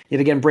players, yet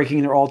again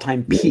breaking their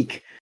all-time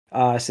peak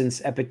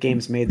since Epic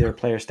Games made their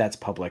player stats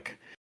public.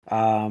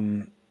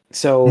 The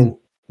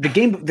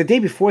day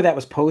before that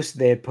was posted,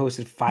 they had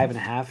posted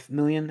 5.5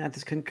 million at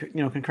this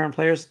concurrent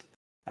players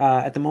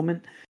at the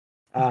moment.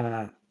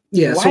 Why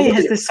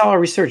has this saw a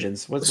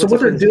resurgence? What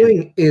they're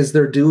doing is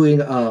they're doing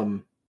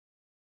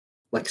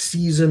like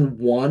season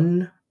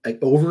 1 like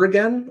over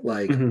again.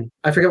 Like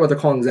I forget what they're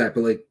calling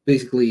exactly, but like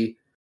basically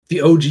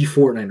the OG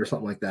Fortnite or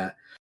something like that.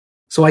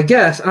 So I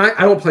guess, and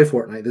I don't play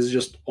Fortnite. This is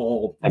just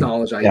all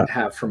knowledge I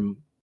have from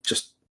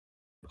just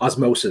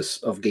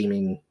osmosis of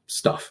gaming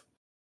stuff.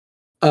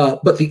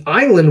 But the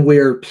island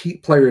where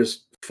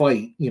players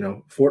fight,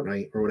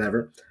 Fortnite or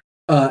whatever,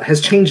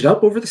 has changed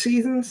up over the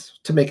seasons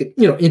to make it,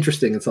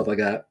 interesting and stuff like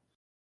that.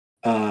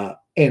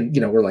 And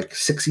we're like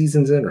 6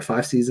 seasons in or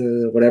 5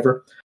 seasons in, or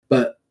whatever.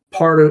 But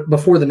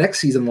before the next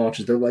season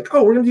launches, they're like,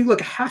 oh, we're gonna do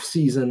like a half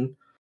season,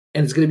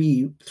 and it's gonna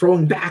be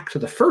throwing back to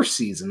the first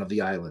season of the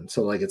island.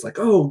 So like it's like,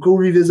 oh, go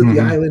revisit the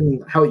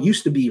island how it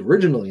used to be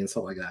originally and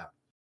stuff like that.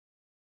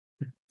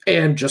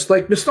 And just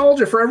like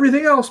nostalgia for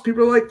everything else,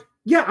 people are like,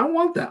 yeah, I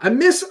want that. I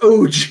miss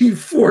OG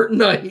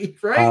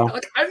Fortnite, right?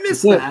 Like I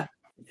miss that.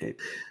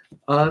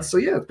 So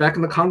yeah, back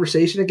in the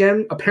conversation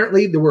again.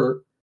 Apparently there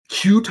were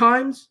queue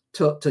times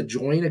to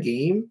join a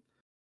game,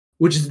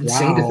 which is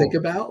insane to think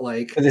about.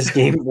 Like for this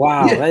game,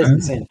 that is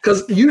insane.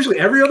 Because usually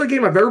every other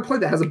game I've ever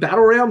played that has a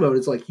battle royale mode,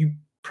 it's like you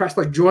press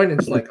like join and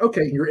it's like,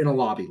 okay, you're in a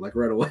lobby like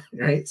right away,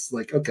 right? It's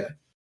like, okay.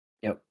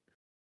 Yep.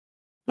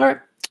 All right.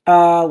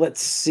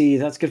 Let's see.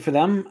 That's good for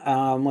them.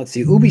 Let's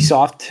see.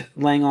 Ubisoft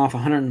laying off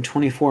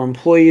 124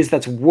 employees.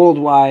 That's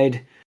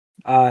worldwide.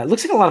 It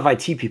looks like a lot of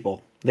IT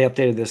people. They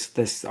updated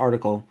this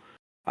article.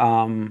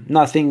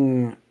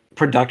 Nothing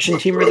production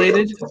team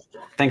related.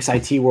 Thanks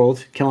IT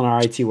World, killing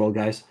our IT World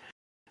guys.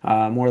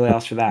 More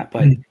layoffs for that,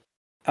 but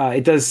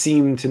it does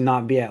seem to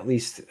not be at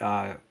least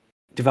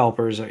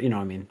developers. Or,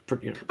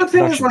 But the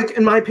thing is, like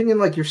in my opinion,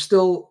 like you're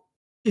still.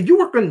 If you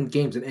work on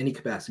games in any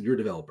capacity, you're a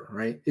developer,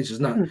 right? It's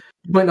just not, you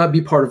might not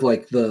be part of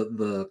like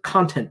the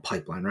content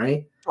pipeline,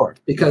 right? Sure.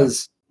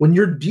 Because when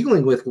you're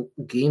dealing with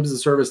games as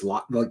a service,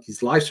 like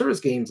these live service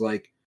games,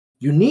 like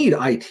you need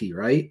IT,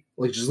 right?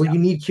 Like just like you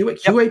need QA.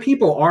 QA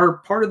people are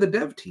part of the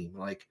dev team.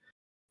 Like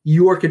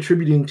you are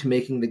contributing to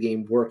making the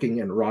game working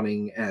and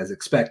running as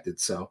expected.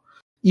 So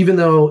even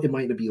though it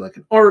might not be like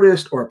an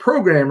artist or a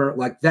programmer,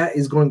 like that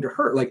is going to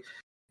hurt. Like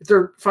if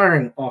they're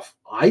firing off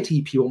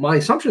IT people, my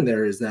assumption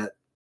there is that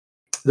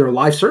their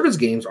live service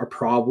games are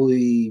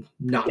probably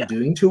not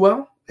doing too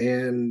well,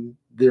 and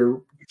they're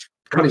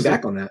cutting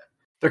back on that.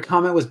 Their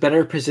comment was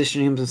better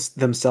positioning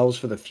themselves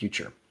for the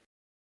future.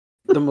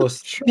 The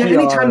most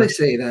anytime they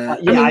say that,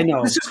 I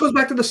know. This just goes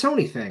back to the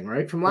Sony thing,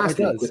 right? From last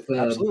week with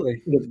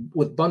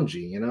with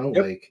Bungie,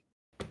 like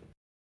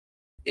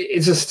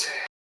it's just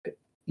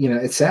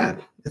it's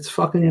sad. It's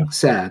fucking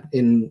sad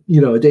in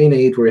a day and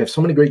age where we have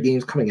so many great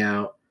games coming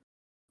out.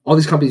 all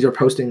these companies are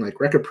posting like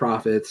record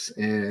profits,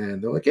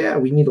 and they're like, yeah,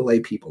 we need to lay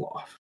people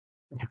off.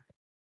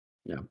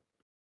 Yeah,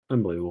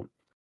 unbelievable.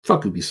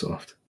 Fuck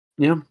Ubisoft.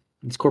 Yeah,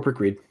 it's corporate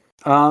greed.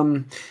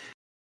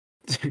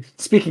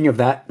 Speaking of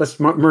that, let's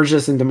merge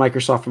this into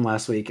Microsoft from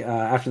last week.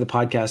 After the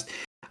podcast,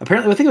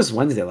 apparently, I think it was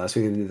Wednesday last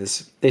week they did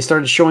this. They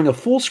started showing a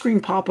full screen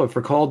pop-up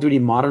for Call of Duty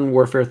Modern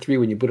Warfare 3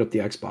 when you boot up the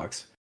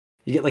Xbox.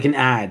 You get like an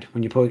ad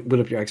when you boot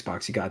up your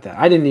Xbox. You got that.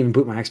 I didn't even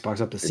boot my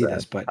Xbox up to see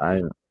this, but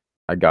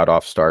I got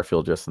off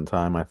Starfield just in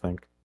time, I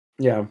think.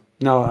 Yeah,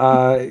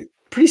 no,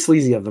 pretty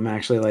sleazy of them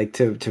actually. Like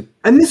to.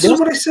 And this is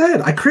what I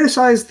said. I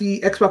criticized the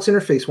Xbox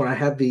interface when I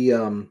had the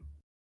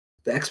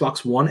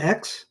Xbox One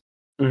X.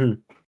 Mm-hmm.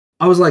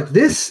 I was like,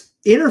 this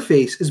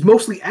interface is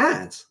mostly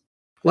ads.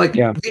 Like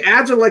the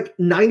ads are like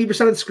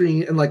 90% of the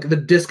screen, and like the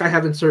disc I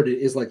have inserted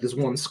is like this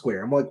one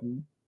square. I'm like,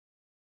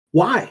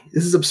 why?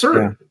 This is absurd.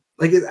 Yeah.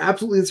 Like it's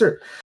absolutely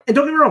absurd. And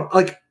don't get me wrong,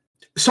 like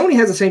Sony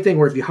has the same thing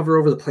where if you hover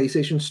over the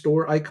PlayStation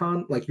Store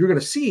icon, like you're gonna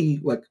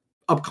see like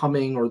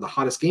upcoming or the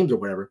hottest games or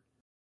whatever.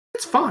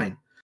 It's fine.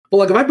 But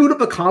like if I boot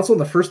up a console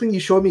and the first thing you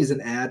show me is an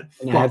ad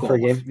for a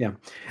game, yeah.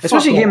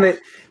 Especially a game that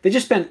they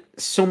just spent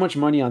so much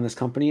money on this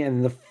company,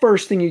 and the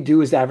first thing you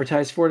do is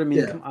advertise for it. I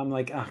mean, I'm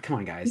like, oh, come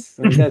on, guys.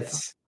 Like,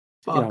 that's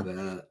fuck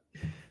that.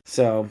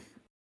 So,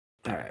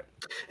 all right.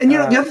 And the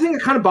other thing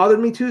that kind of bothered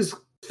me too is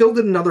Phil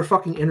did another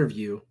fucking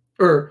interview,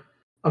 or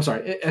I'm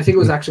sorry, I think it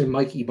was actually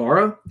Mike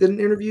Ibarra did an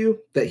interview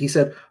that he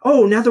said,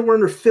 "Oh, now that we're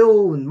under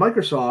Phil and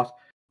Microsoft,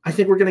 I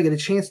think we're going to get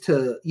a chance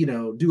to,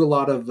 do a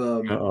lot of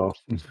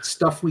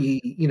stuff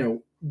we,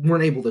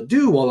 weren't able to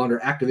do while under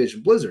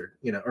Activision Blizzard,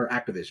 or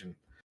Activision."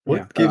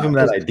 What gave him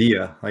that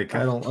idea? Like,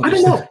 I don't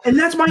know. And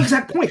that's my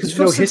exact point. Because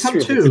Phil said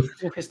something too.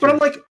 But I'm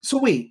like, so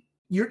wait,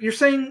 you're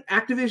saying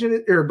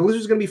Activision or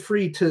Blizzard's going to be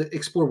free to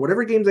explore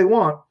whatever games they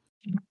want.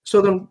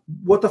 So then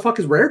what the fuck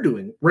is Rare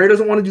doing? Rare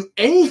doesn't want to do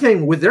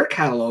anything with their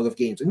catalog of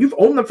games. And you've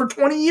owned them for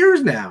 20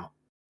 years now.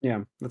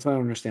 Yeah, that's what I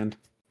don't understand.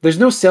 There's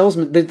no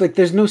salesman.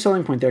 There's no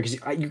selling point there because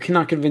you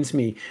cannot convince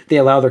me they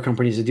allow their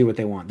companies to do what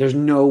they want. There's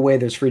no way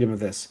there's freedom of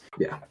this.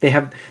 Yeah, they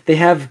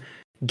have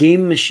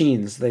game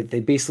machines. They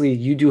basically,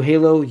 you do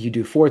Halo, you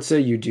do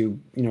Forza, you do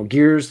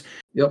Gears.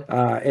 Yep.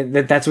 And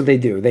that's what they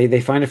do.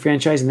 They find a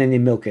franchise and then they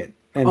milk it,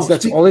 and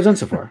that's all they've done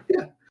so far.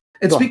 Yeah.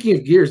 And speaking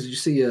of Gears, did you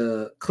see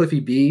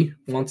Cliffy B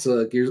wants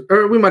Gears?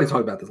 Or we might have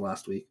talked about this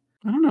last week.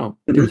 I don't know.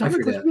 I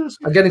forget.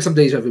 I'm getting some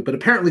deja vu, but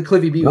apparently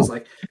Cliffy B was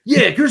like,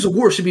 "Yeah, Gears of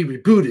War should be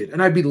rebooted,"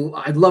 and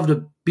I'd love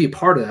to be a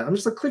part of that. I'm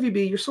just like, Cliffy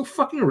B, you're so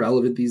fucking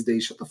irrelevant these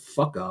days. Shut the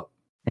fuck up.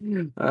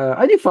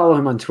 I do follow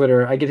him on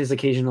Twitter. I get his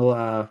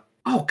occasional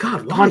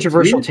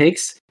controversial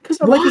takes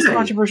because I like his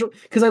controversial.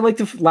 Because I like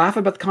to laugh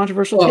about the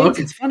controversial takes.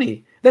 Okay. It's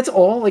funny. That's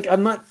all. Like I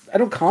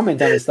don't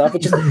comment on his stuff.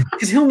 It's just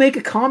because he'll make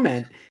a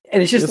comment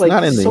and it's just he's like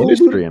not in the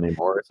industry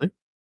anymore, is he?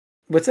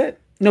 What's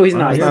that? No, he's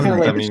not.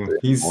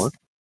 He's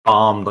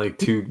bombed like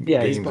 2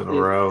 games in a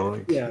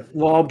row.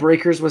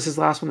 Lawbreakers was his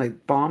last one.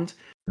 Like bombed.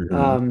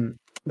 Mm-hmm.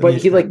 But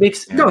he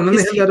makes and then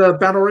they had that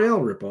Battle Royale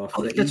ripoff.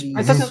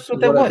 I thought that's what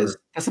that was.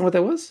 That's not what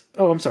that was.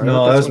 Oh, I'm sorry.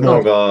 No, that's more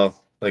of a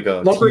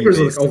Lawbreakers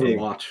is like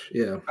Overwatch.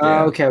 Yeah.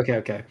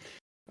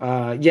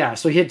 Okay.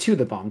 So he had 2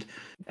 that bombed,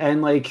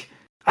 and like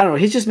I don't know.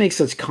 He just makes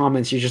such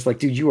comments. You're just like,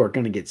 dude, you are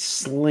gonna get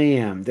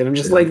slammed, and I'm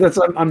just like,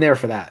 I'm there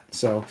for that.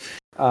 So,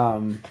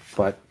 but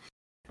all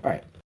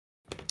right.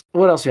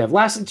 What else do we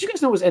have? Did you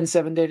guys know it was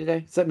N7 Day today?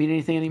 Does that mean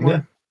anything anymore?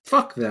 Yeah.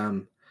 Fuck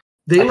them.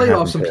 They laid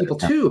off some people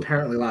too,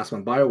 apparently, last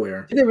month.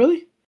 Bioware. Did they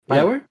really?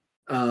 Bioware?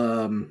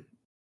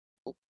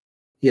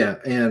 Yeah,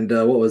 and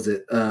what was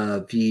it?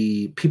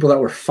 The people that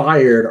were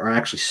fired are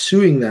actually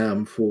suing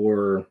them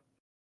for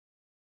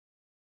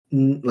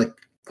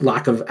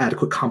lack of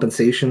adequate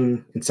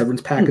compensation and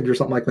severance package or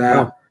something like that.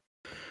 Wow.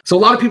 So a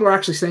lot of people are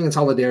actually saying in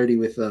solidarity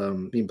with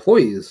the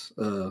employees,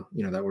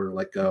 that were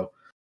let go.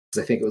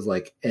 I think it was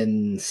like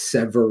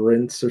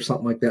N-severance or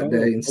something like that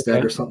day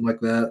instead, or something like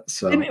that.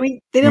 So I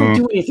mean, they don't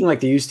do anything like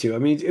they used to. I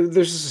mean,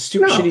 there's just a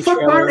stupid, shitty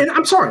trailer. And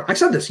I'm sorry, I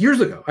said this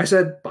years ago. I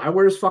said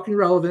Bioware is fucking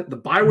relevant. The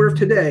Bioware of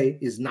today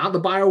is not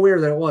the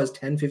Bioware that it was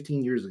 10,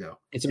 15 years ago.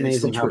 It's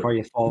amazing how far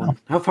you've fallen.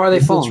 How far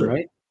they've fallen,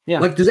 right? Yeah.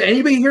 Like, does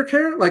anybody here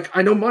care? Like,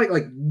 I know Mike.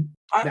 Like,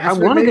 I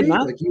want a good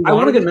Mass. I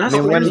want a good Mass.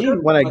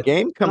 When a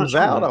game comes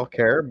out, I'll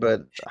care.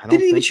 But I don't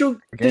think show.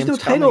 There's no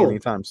title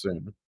anytime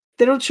soon.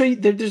 They don't show you.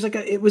 There's like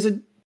it was a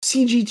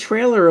CG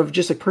trailer of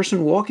just a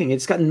person walking.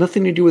 It's got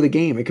nothing to do with the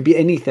game. It could be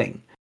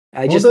anything.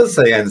 It does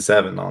say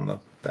N7 on the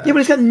back. Yeah, but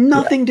it's got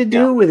nothing to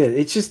do with it.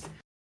 It's just,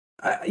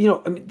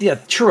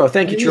 Churro.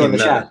 Thank you, Churro, in the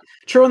chat.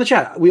 Churro in the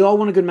chat. We all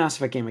want a good Mass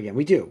Effect game again.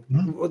 We do.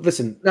 Mm-hmm.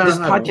 Listen, this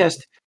podcast.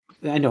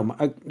 I know.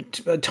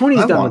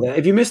 Tony's done with it.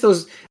 If you missed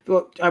those,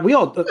 we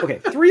all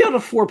 3 out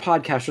of 4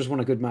 podcasters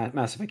want a good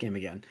Mass Effect game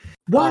again.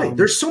 Why?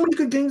 There's so many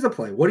good games to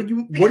play. What are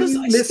you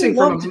missing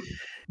from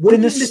the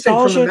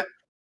nostalgia?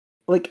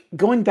 Like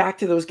going back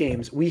to those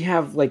games, we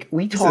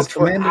talked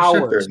for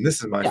hours.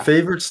 This is my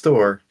favorite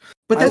store.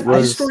 But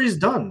that story is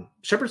done.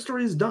 Shepard's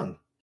story is done.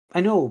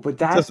 I know, but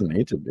that it doesn't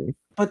need to be.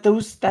 But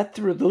those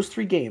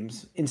 3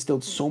 games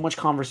instilled so much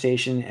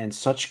conversation and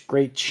such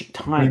great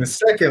time. I mean, the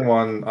second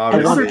one,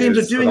 obviously, other games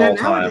are doing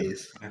that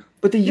nowadays.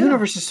 But the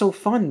universe is so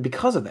fun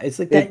because of that. It's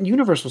like that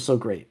universe was so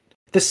great.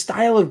 The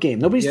style of game.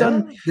 Nobody's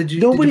done. Did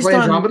you play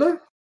Andromeda?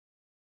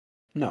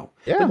 No.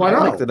 Yeah, why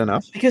not? I liked it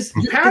enough. Because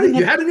you had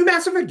a new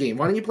Mass Effect game.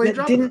 Why didn't you play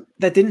Andromeda?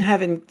 That didn't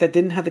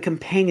have the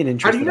companion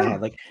interest that I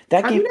had. Like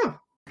that game.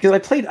 Because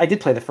I did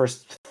play the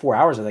first 4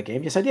 hours of that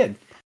game. Yes, I did.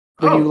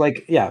 When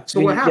So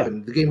what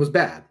happened? The game was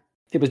bad.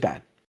 It was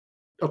bad.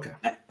 Okay.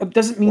 It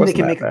doesn't mean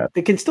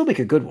they can still make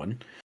a good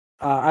one.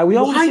 Why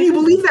do you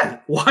believe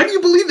that? Why do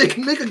you believe they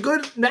can make a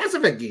good Mass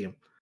Effect game?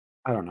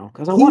 I don't know.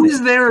 Because who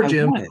is there,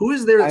 Jim? Who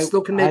is there that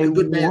still can make a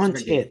good Mass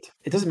Effect game?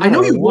 It doesn't matter. I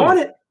know you want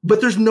it,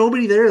 but there's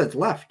nobody there that's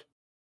left.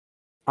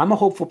 I'm a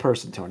hopeful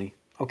person, Tony.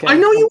 Okay. I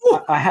know you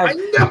will. I have,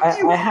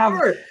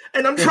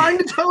 and I'm trying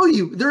to tell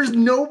you, there's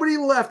nobody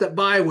left at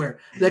Bioware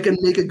that can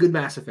make a good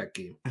Mass Effect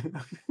game.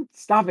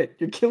 Stop it!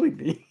 You're killing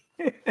me.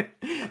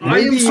 I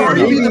am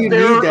sorry to be the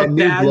bearer of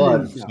bad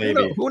news.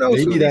 Maybe. Who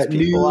knows? Maybe that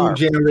new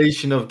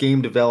generation of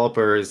game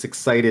developers is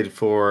excited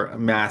for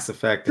Mass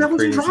Effect. That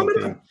was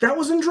Andromeda. That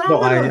was Andromeda.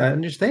 No, I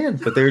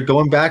understand, but they're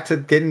going back to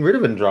getting rid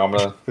of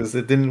Andromeda because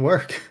it didn't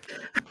work.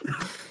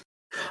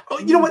 Oh,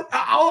 you know what?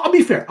 I'll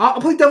be fair.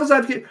 I'll play devil's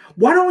advocate.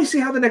 Why don't we see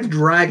how the next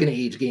Dragon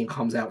Age game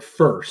comes out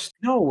first?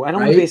 No, I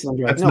don't want to base it on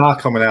Dragon. That's not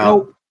coming out.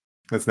 No.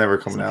 That's never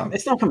coming out.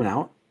 It's not coming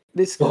out.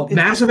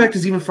 Mass Effect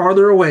is even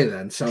farther away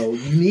then, so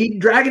you need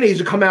Dragon Age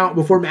to come out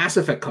before Mass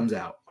Effect comes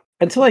out.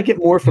 Until I get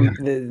more from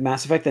the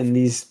Mass Effect than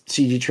these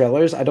CG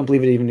trailers, I don't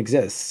believe it even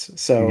exists.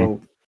 So,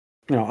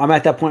 I'm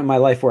at that point in my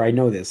life where I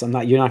know this.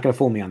 You're not going to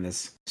fool me on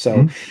this.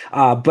 So,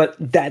 but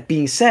that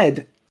being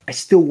said, I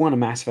still want a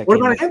Mass Effect. What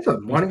about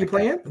Anthem? Why don't you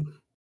play Anthem?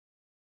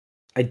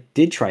 I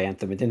did try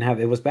Anthem.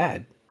 It was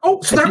bad.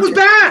 Oh, so that was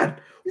bad.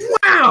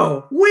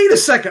 Wow. Wait a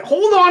second.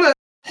 Hold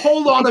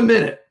on a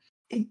minute.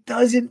 It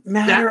doesn't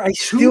matter. I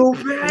still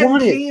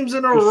want it. Games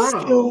in a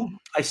row.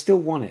 I still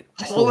want it.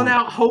 Holding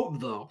out hope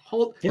though.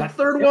 That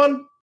third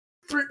one,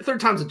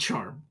 third time's a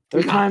charm.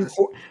 Third time,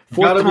 fourth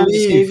gotta time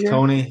believe,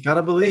 Tony.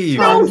 Gotta believe.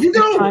 No, you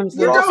don't.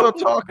 We're also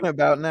talking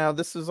about now.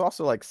 This is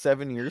also like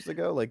 7 years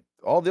ago. Like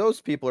all those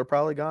people are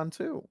probably gone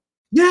too.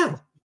 Yeah.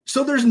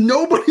 So there's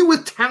nobody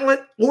with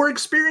talent or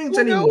experience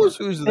anymore. Who knows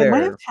who's there? They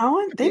might have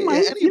talent. They might.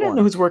 Anyone. You don't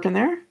know who's working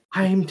there.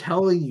 I'm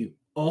telling you,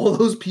 all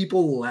those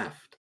people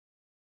left.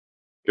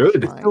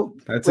 Good.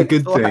 That's a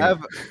good thing.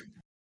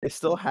 They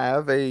still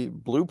have a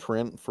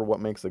blueprint for what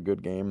makes a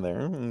good game there.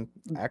 And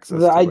access.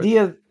 The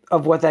idea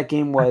of what that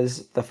game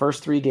was, the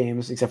first 3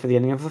 games, except for the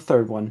ending of the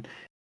third one,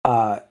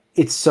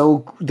 it's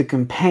so the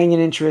companion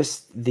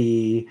interest,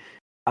 the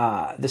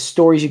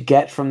stories you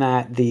get from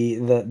that, the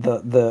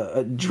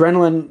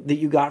adrenaline that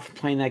you got from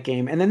playing that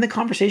game, and then the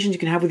conversations you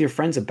can have with your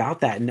friends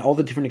about that and all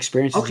the different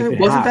experiences. Okay,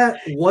 wasn't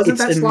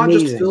that slot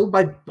just filled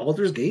by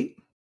Baldur's Gate?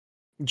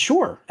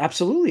 Sure,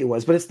 absolutely it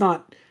was, but it's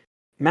not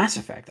Mass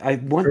Effect. I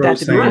want Churro that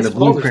to be the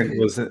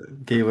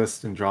blueprint gave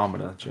us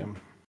Andromeda, Jim.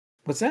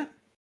 What's that?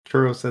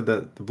 Churro said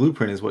that the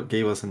blueprint is what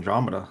gave us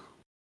Andromeda.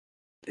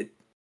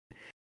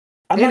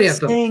 I'm not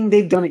saying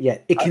they've done it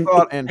yet. I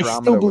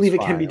still believe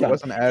it can be done. It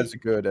wasn't as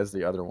good as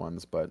the other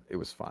ones, but it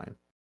was fine.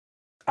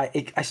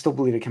 I still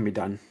believe it can be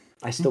done.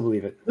 I still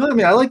believe it. No, I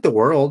mean, I like the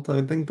world.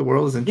 I think the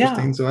world is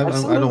interesting. So I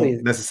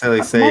don't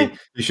necessarily say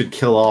you should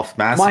kill off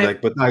Mass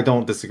Effect, but I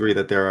don't disagree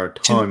that there are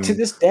tons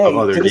of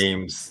other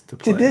games to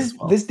play.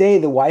 This day,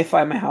 the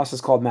Wi-Fi in my house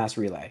is called Mass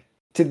Relay.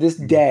 To this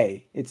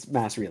day, it's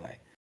Mass Relay.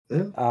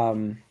 Yeah.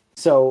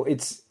 So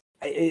it's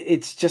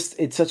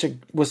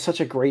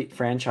such a great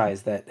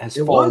franchise that has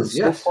fallen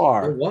so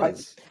far. It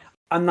was.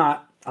 I'm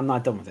not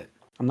done with it.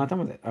 I want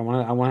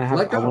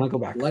to go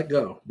back. Let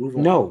go. Move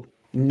on.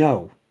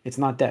 No, it's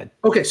not dead.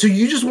 Okay, so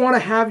you just want to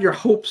have your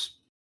hopes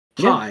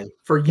high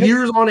for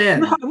years on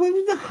end. Not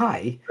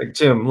high. Like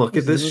Jim, look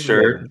at this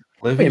shirt.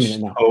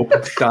 Living hope,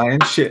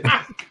 dying shit.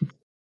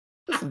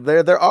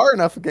 There are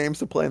enough games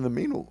to play in the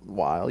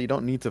meanwhile. You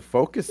don't need to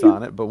focus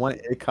on it, but when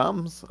it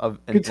comes,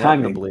 good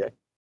timing.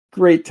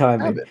 Great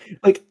timing.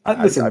 Like,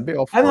 listen,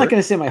 I'm not going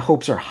to say my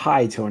hopes are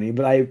high, Tony,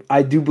 but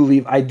I do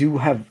believe I do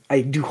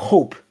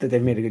hope that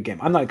they've made a good game.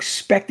 I'm not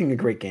expecting a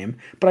great game,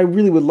 but I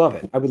really would love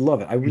it. I would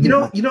love it. I really.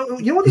 You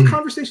know what this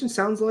conversation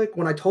sounds like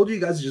when I told you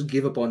guys to just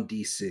give up on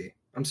DC.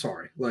 I'm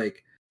sorry,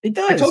 like it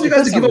does. I told you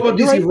guys to give up on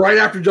DC right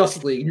after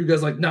Justice League, and you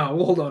guys like, no,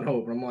 we'll hold on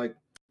hope. And I'm like,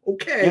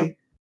 okay,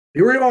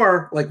 here we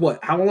are. Like,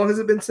 what? How long has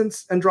it been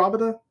since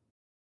Andromeda?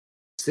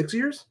 6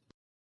 years?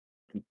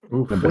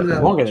 Longer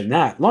than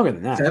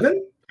that.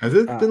 7? Has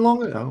it been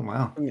longer? Oh,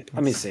 wow.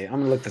 Let me see. I'm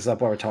going to look this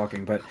up while we're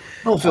talking. But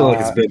I don't feel like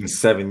it's been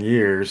 7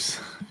 years.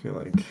 I feel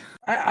like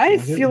I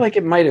feel like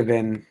it might have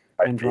been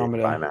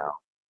Andromeda by now.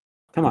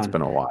 Come on. It's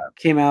been a while.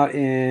 Came out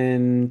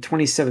in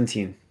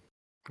 2017.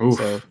 Oof.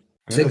 So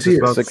 6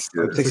 years.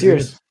 6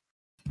 years.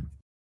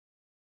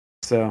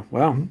 So,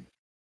 well,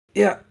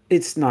 yeah,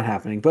 it's not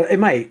happening, but it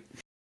might.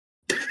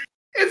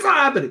 It's not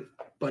happening,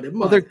 but it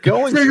might. They're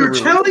going. So you're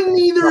telling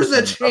me there's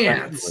a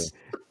chance.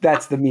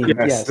 That's the meme.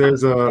 Yes,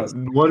 there's a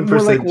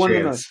 1%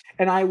 chance.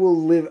 And I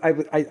will live.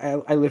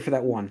 I live for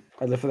that one.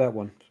 I live for that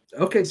one.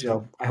 Okay,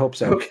 so I hope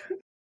so. Okay.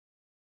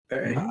 All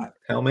right.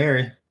 Hail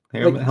Mary.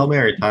 Hail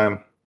Mary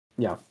time.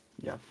 Yeah.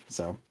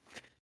 So,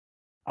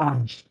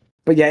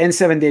 but yeah,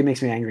 N7 Day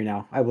makes me angry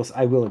now. I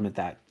will admit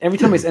that. Every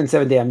time it's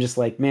N7 Day, I'm just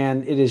like,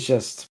 man, it is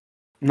just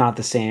not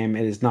the same.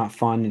 It is not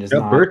fun. It is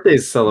not.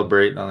 Birthdays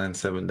celebrate on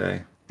N7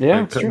 Day.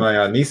 Yeah,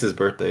 my niece's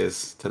birthday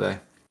is today.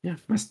 Yeah,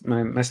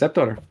 my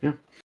stepdaughter. Yeah.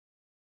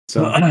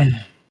 So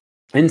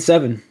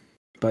N7,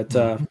 but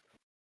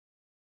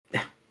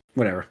yeah,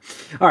 whatever.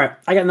 All right,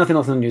 I got nothing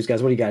else in the news,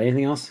 guys. What do you got?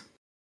 Anything else?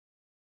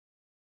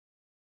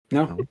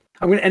 No.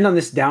 I'm going to end on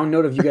this down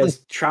note of you guys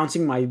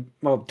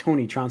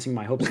Tony trouncing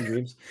my hopes and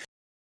dreams.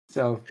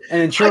 So,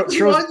 and then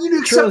Churro want you to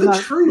accept the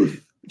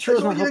truth.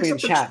 Churro's not helping in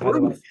chat, by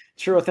the way.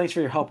 Churro, thanks for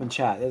your help in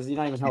chat. You're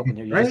not even helping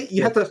here. Right?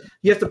 You have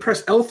to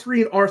press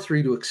L3 and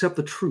R3 to accept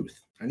the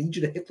truth. I need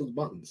you to hit those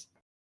buttons.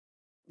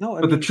 No,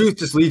 but the truth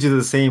just leads you to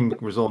the same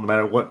result, no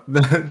matter what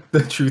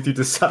the truth you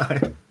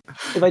decide.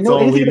 If I know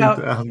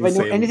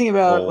anything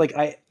about like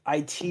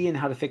IT and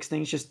how to fix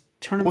things, just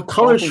turn them. What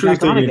color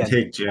truth are you going to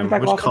take, Jim?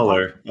 Which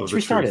color? Just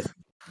restart it.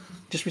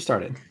 Just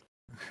restart it.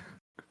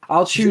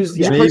 I'll choose.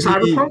 Did you play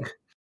Cyberpunk?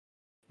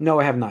 No,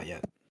 I have not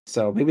yet.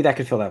 So maybe that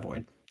could fill that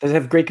void. Does it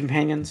have great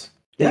companions?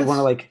 Yes. You want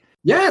to like?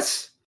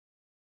 Yes.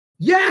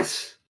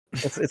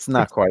 It's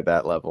not quite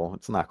that level.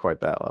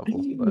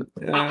 But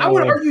I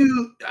would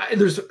argue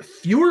there's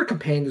fewer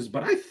companions,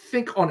 but I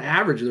think on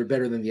average they're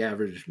better than the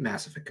average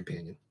Mass Effect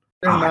companion.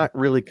 They're not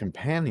really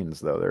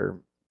companions, though. They're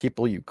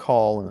people you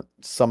call and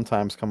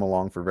sometimes come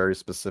along for very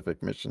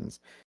specific missions.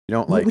 You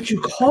don't like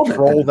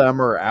control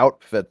them or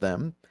outfit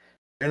them.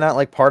 They're not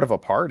like part of a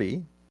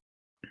party.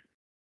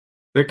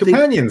 They're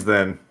companions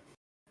then.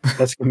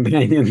 That's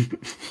companion.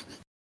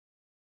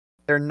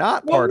 They're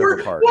not part of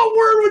a party. What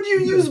word would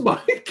you use,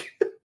 Mike?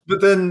 But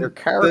then they're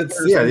characters.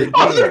 They're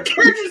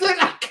characters that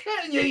I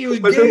can't use.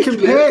 But they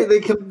compare.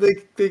 They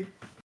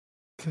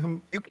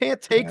you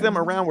can't take them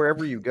around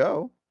wherever you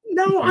go.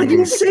 No, I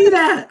didn't say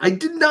that. I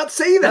did not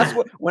say that. That's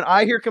what, when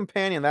I hear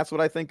companion, that's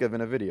what I think of in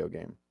a video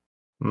game.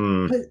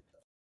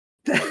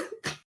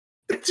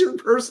 That's your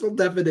personal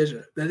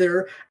definition. That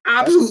they're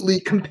absolutely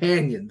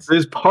companions.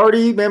 There's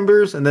party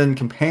members and then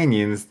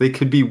companions. They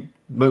could be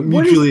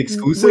mutually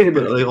exclusive,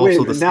 but like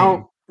also the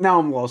same. Now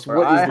I'm lost.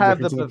 What is the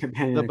difference between a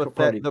companion and a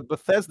party? The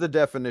Bethesda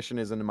definition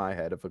is in my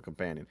head of a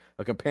companion.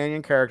 A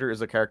companion character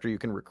is a character you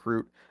can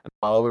recruit and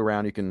follow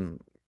around. You can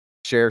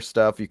share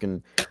stuff. You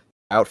can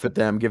outfit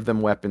them, give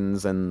them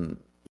weapons, and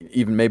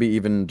maybe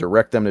even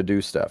direct them to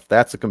do stuff.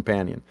 That's a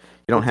companion.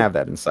 You don't have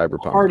that in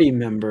Cyberpunk. Party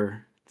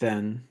member,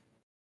 then.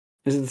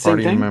 Is it the same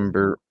thing? Party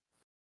member.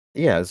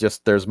 Yeah, it's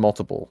just there's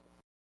multiple.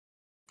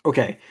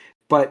 Okay,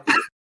 but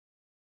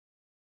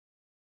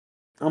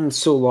I'm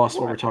so lost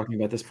what we're talking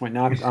about at this point.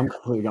 Now I'm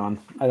completely gone.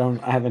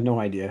 I have no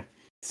idea.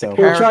 So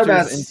try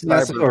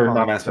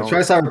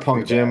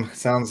Cyberpunk, Jim.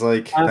 Sounds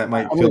like that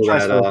might fill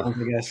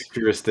that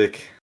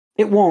futuristic.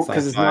 It won't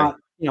because it's not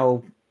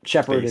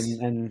Shepard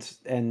and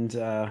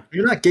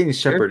you're not getting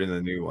Shepard in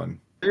the new one.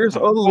 There's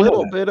a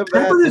little bit of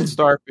that in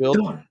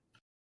Starfield.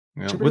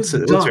 Yeah, what's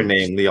her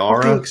name?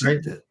 Liara,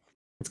 right?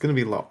 It's gonna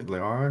be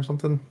Liara or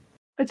something.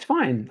 It's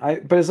fine.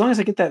 But as long as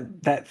I get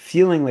that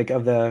feeling like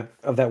of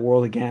that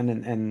world again,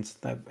 and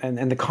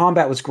the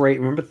combat was great.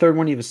 Remember the third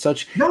one? He was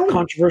such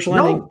controversial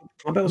ending.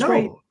 Combat was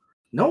great.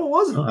 No, it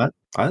wasn't.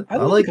 I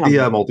like the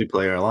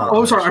multiplayer a lot.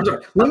 Oh, I'm sorry.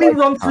 Let me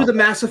run through the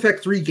Mass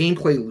Effect 3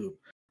 gameplay loop.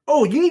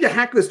 Oh, you need to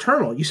hack this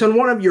terminal. You send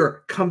one of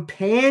your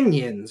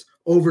companions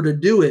over to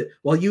do it,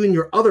 while you and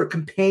your other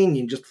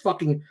companion just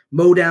fucking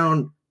mow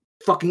down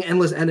fucking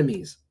endless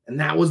enemies. And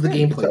that was the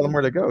gameplay. Tell them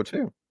where to go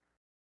too.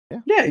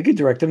 Yeah, you could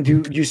direct them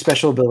to use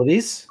special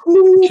abilities.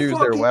 Choose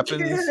their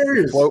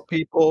weapons, float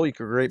people, you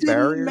could create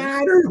barriers. Didn't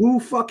matter. Who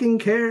fucking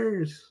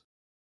cares?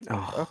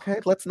 Oh.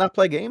 Okay, let's not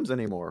play games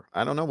anymore.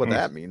 I don't know what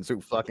that means.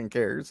 Who fucking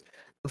cares?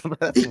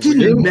 It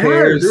didn't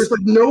matter. There's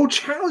like no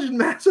challenge in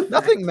Mass Effect.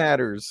 Nothing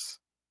matters.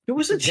 There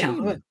was a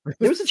challenge.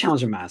 There was a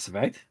challenge in Mass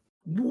Effect.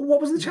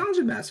 What was the challenge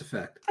in Mass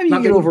Effect? I mean,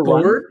 you get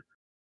overrun.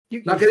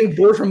 Not getting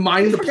bored from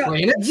mining the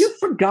planets? You've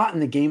forgotten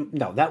the game.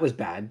 No, that was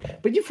bad.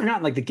 But you've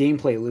forgotten like the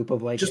gameplay loop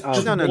of like just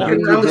walking around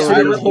the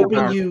city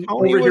hoping you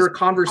overhear a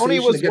conversation.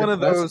 Tony was one of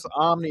those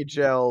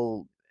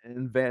Omnigel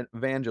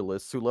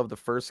evangelists who loved the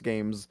first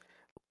game's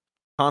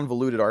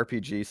convoluted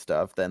RPG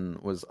stuff, then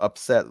was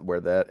upset where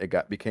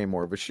it became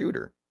more of a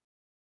shooter.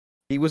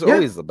 He was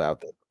always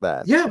about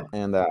that. Yeah.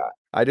 And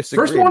I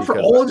disagree. First one for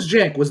all its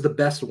jank was the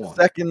best one.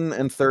 Second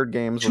and third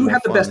games. 2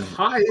 had the best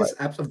highs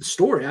of the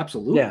story,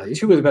 absolutely. Yeah,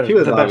 2 was better. 2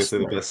 was obviously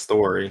the best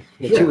story.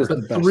 Yeah, 2 was the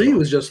best 3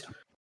 was just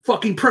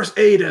fucking press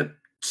A to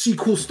see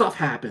cool stuff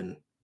happen.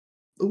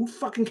 Who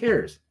fucking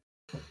cares?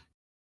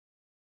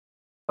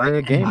 Playing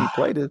a game you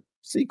play to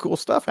see cool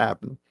stuff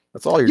happen.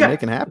 That's all you're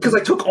making happen. Because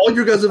I took all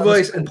your guys'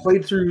 advice and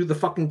played through the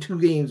fucking 2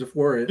 games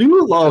before it.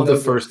 You love the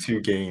first 2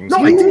 games. No,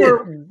 I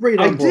did.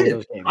 I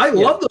did. I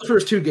loved those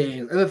first 2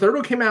 games. And the third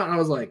one came out and I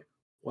was like,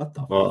 what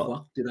the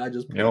fuck did I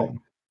just play?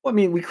 Well, I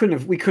mean, we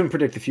couldn't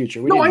predict the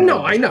future. I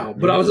know,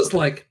 but I was just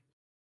like,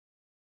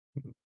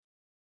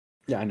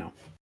 yeah, I know.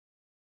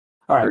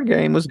 All right, our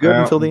game was good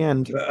until the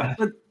end.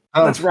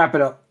 Let's wrap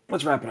it up.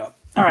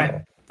 All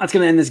right. That's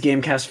going to end this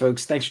Gamecast,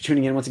 folks. Thanks for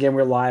tuning in. Once again,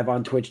 we're live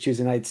on Twitch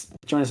Tuesday nights.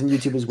 Join us on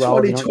YouTube as well.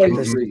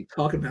 2023,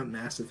 talking about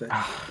Mass Effect.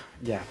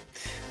 Yeah.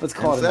 Let's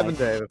call it a N7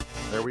 Day.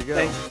 There we go.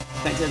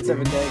 Thanks,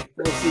 N7 Day.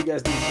 We'll see you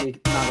guys next week.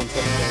 Not on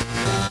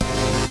 7 Day.